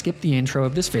case you skipped the intro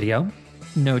of this video,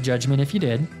 no judgment if you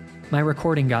did, my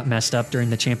recording got messed up during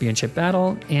the championship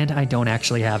battle, and I don't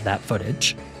actually have that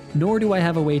footage. Nor do I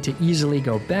have a way to easily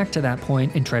go back to that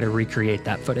point and try to recreate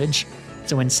that footage.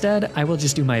 So instead, I will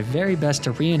just do my very best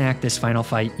to reenact this final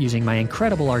fight using my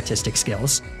incredible artistic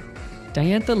skills.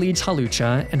 Diantha leads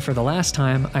Hawlucha, and for the last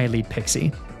time, I lead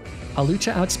Pixie.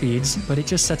 Hawlucha outspeeds, but it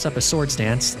just sets up a Swords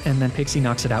Dance, and then Pixie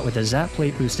knocks it out with a Zap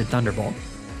Plate boosted Thunderbolt.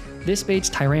 This baits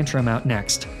Tyrantrum out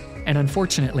next, and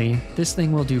unfortunately, this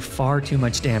thing will do far too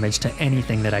much damage to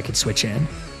anything that I could switch in.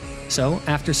 So,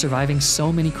 after surviving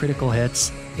so many critical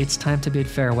hits, it's time to bid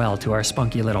farewell to our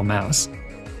spunky little mouse.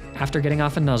 After getting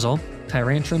off a Nuzzle,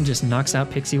 Tyrantrum just knocks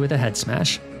out Pixie with a Head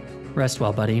Smash. Rest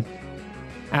well, buddy.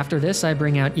 After this, I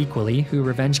bring out Equally, who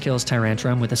revenge kills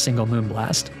Tyrantrum with a single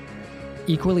Moonblast.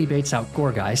 Equally baits out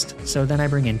Gourgeist, so then I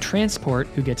bring in Transport,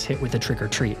 who gets hit with a Trick or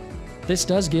Treat. This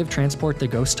does give Transport the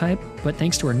Ghost type, but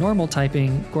thanks to her normal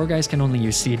typing, Gourgeist can only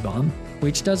use Seed Bomb,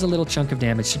 which does a little chunk of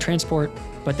damage to Transport,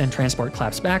 but then Transport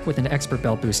claps back with an Expert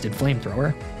Belt boosted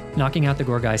Flamethrower, knocking out the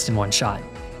Gourgeist in one shot.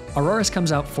 Aurorus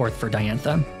comes out fourth for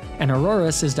Diantha, and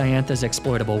Aurorus is Diantha's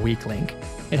exploitable weak link.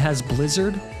 It has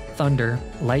Blizzard, Thunder,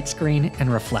 Light Screen,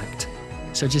 and Reflect,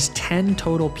 so just 10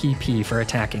 total PP for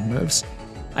attacking moves.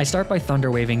 I start by Thunder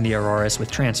Waving the Aurorus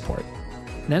with Transport.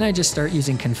 Then I just start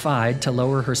using Confide to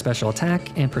lower her special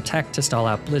attack and Protect to stall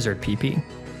out Blizzard PP.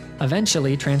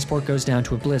 Eventually, Transport goes down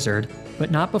to a Blizzard,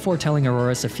 but not before telling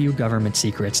Aurorus a few government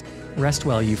secrets. Rest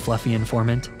well, you fluffy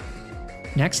informant.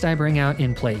 Next, I bring out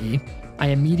In Play E. I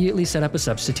immediately set up a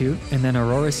substitute, and then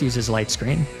Aurorus uses Light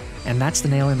Screen, and that's the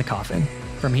nail in the coffin.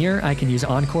 From here, I can use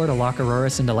Encore to lock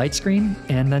Aurorus into Light Screen,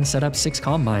 and then set up 6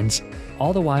 Calm Minds,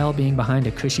 all the while being behind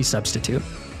a cushy substitute.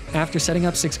 After setting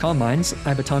up 6 Calm Minds,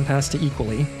 I baton pass to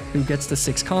Equally, who gets the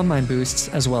 6 Calm Mind boosts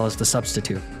as well as the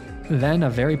substitute. Then a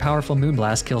very powerful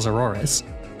Moonblast kills Aurorus.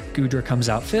 Goodra comes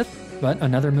out 5th, but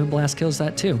another Moonblast kills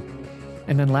that too.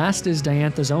 And then last is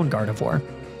Diantha's own Gardevoir.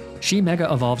 She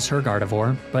Mega Evolves her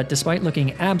Gardevoir, but despite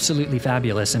looking absolutely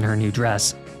fabulous in her new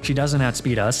dress, she doesn't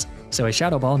outspeed us, so a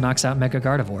Shadow Ball knocks out Mega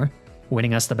Gardevoir,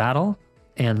 winning us the battle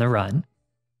and the run.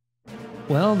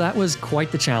 Well, that was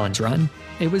quite the challenge run.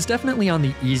 It was definitely on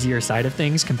the easier side of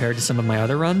things compared to some of my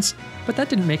other runs, but that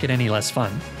didn't make it any less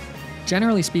fun.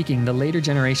 Generally speaking, the later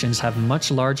generations have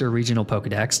much larger regional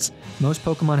Pokédexes, most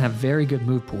Pokémon have very good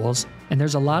move pools, and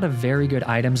there's a lot of very good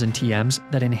items and TMs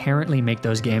that inherently make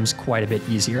those games quite a bit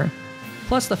easier.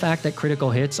 Plus the fact that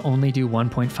critical hits only do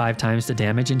 1.5 times the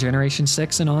damage in Generation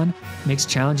 6 and on makes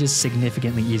challenges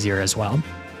significantly easier as well.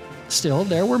 Still,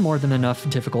 there were more than enough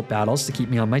difficult battles to keep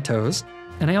me on my toes,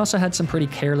 and I also had some pretty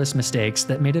careless mistakes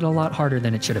that made it a lot harder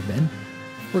than it should have been.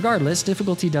 Regardless,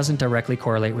 difficulty doesn't directly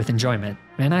correlate with enjoyment,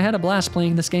 and I had a blast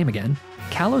playing this game again.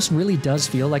 Kalos really does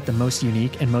feel like the most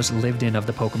unique and most lived in of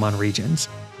the Pokemon regions.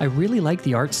 I really like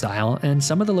the art style, and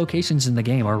some of the locations in the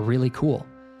game are really cool.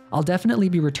 I'll definitely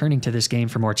be returning to this game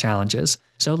for more challenges,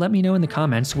 so let me know in the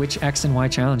comments which X and Y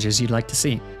challenges you'd like to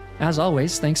see. As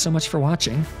always, thanks so much for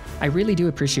watching. I really do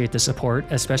appreciate the support,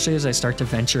 especially as I start to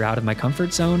venture out of my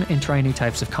comfort zone and try new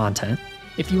types of content.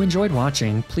 If you enjoyed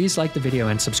watching, please like the video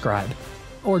and subscribe.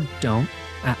 Or don't.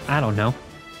 I don't know.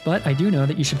 But I do know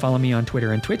that you should follow me on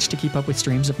Twitter and Twitch to keep up with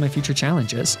streams of my future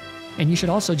challenges. And you should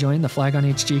also join the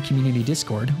FlygonHG community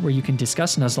Discord, where you can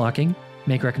discuss Nuzlocking,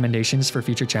 make recommendations for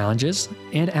future challenges,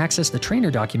 and access the trainer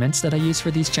documents that I use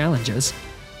for these challenges.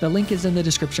 The link is in the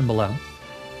description below.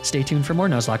 Stay tuned for more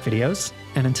Nuzlocke videos,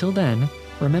 and until then,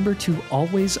 remember to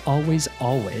always, always,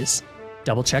 always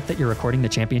double check that you're recording the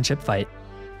championship fight.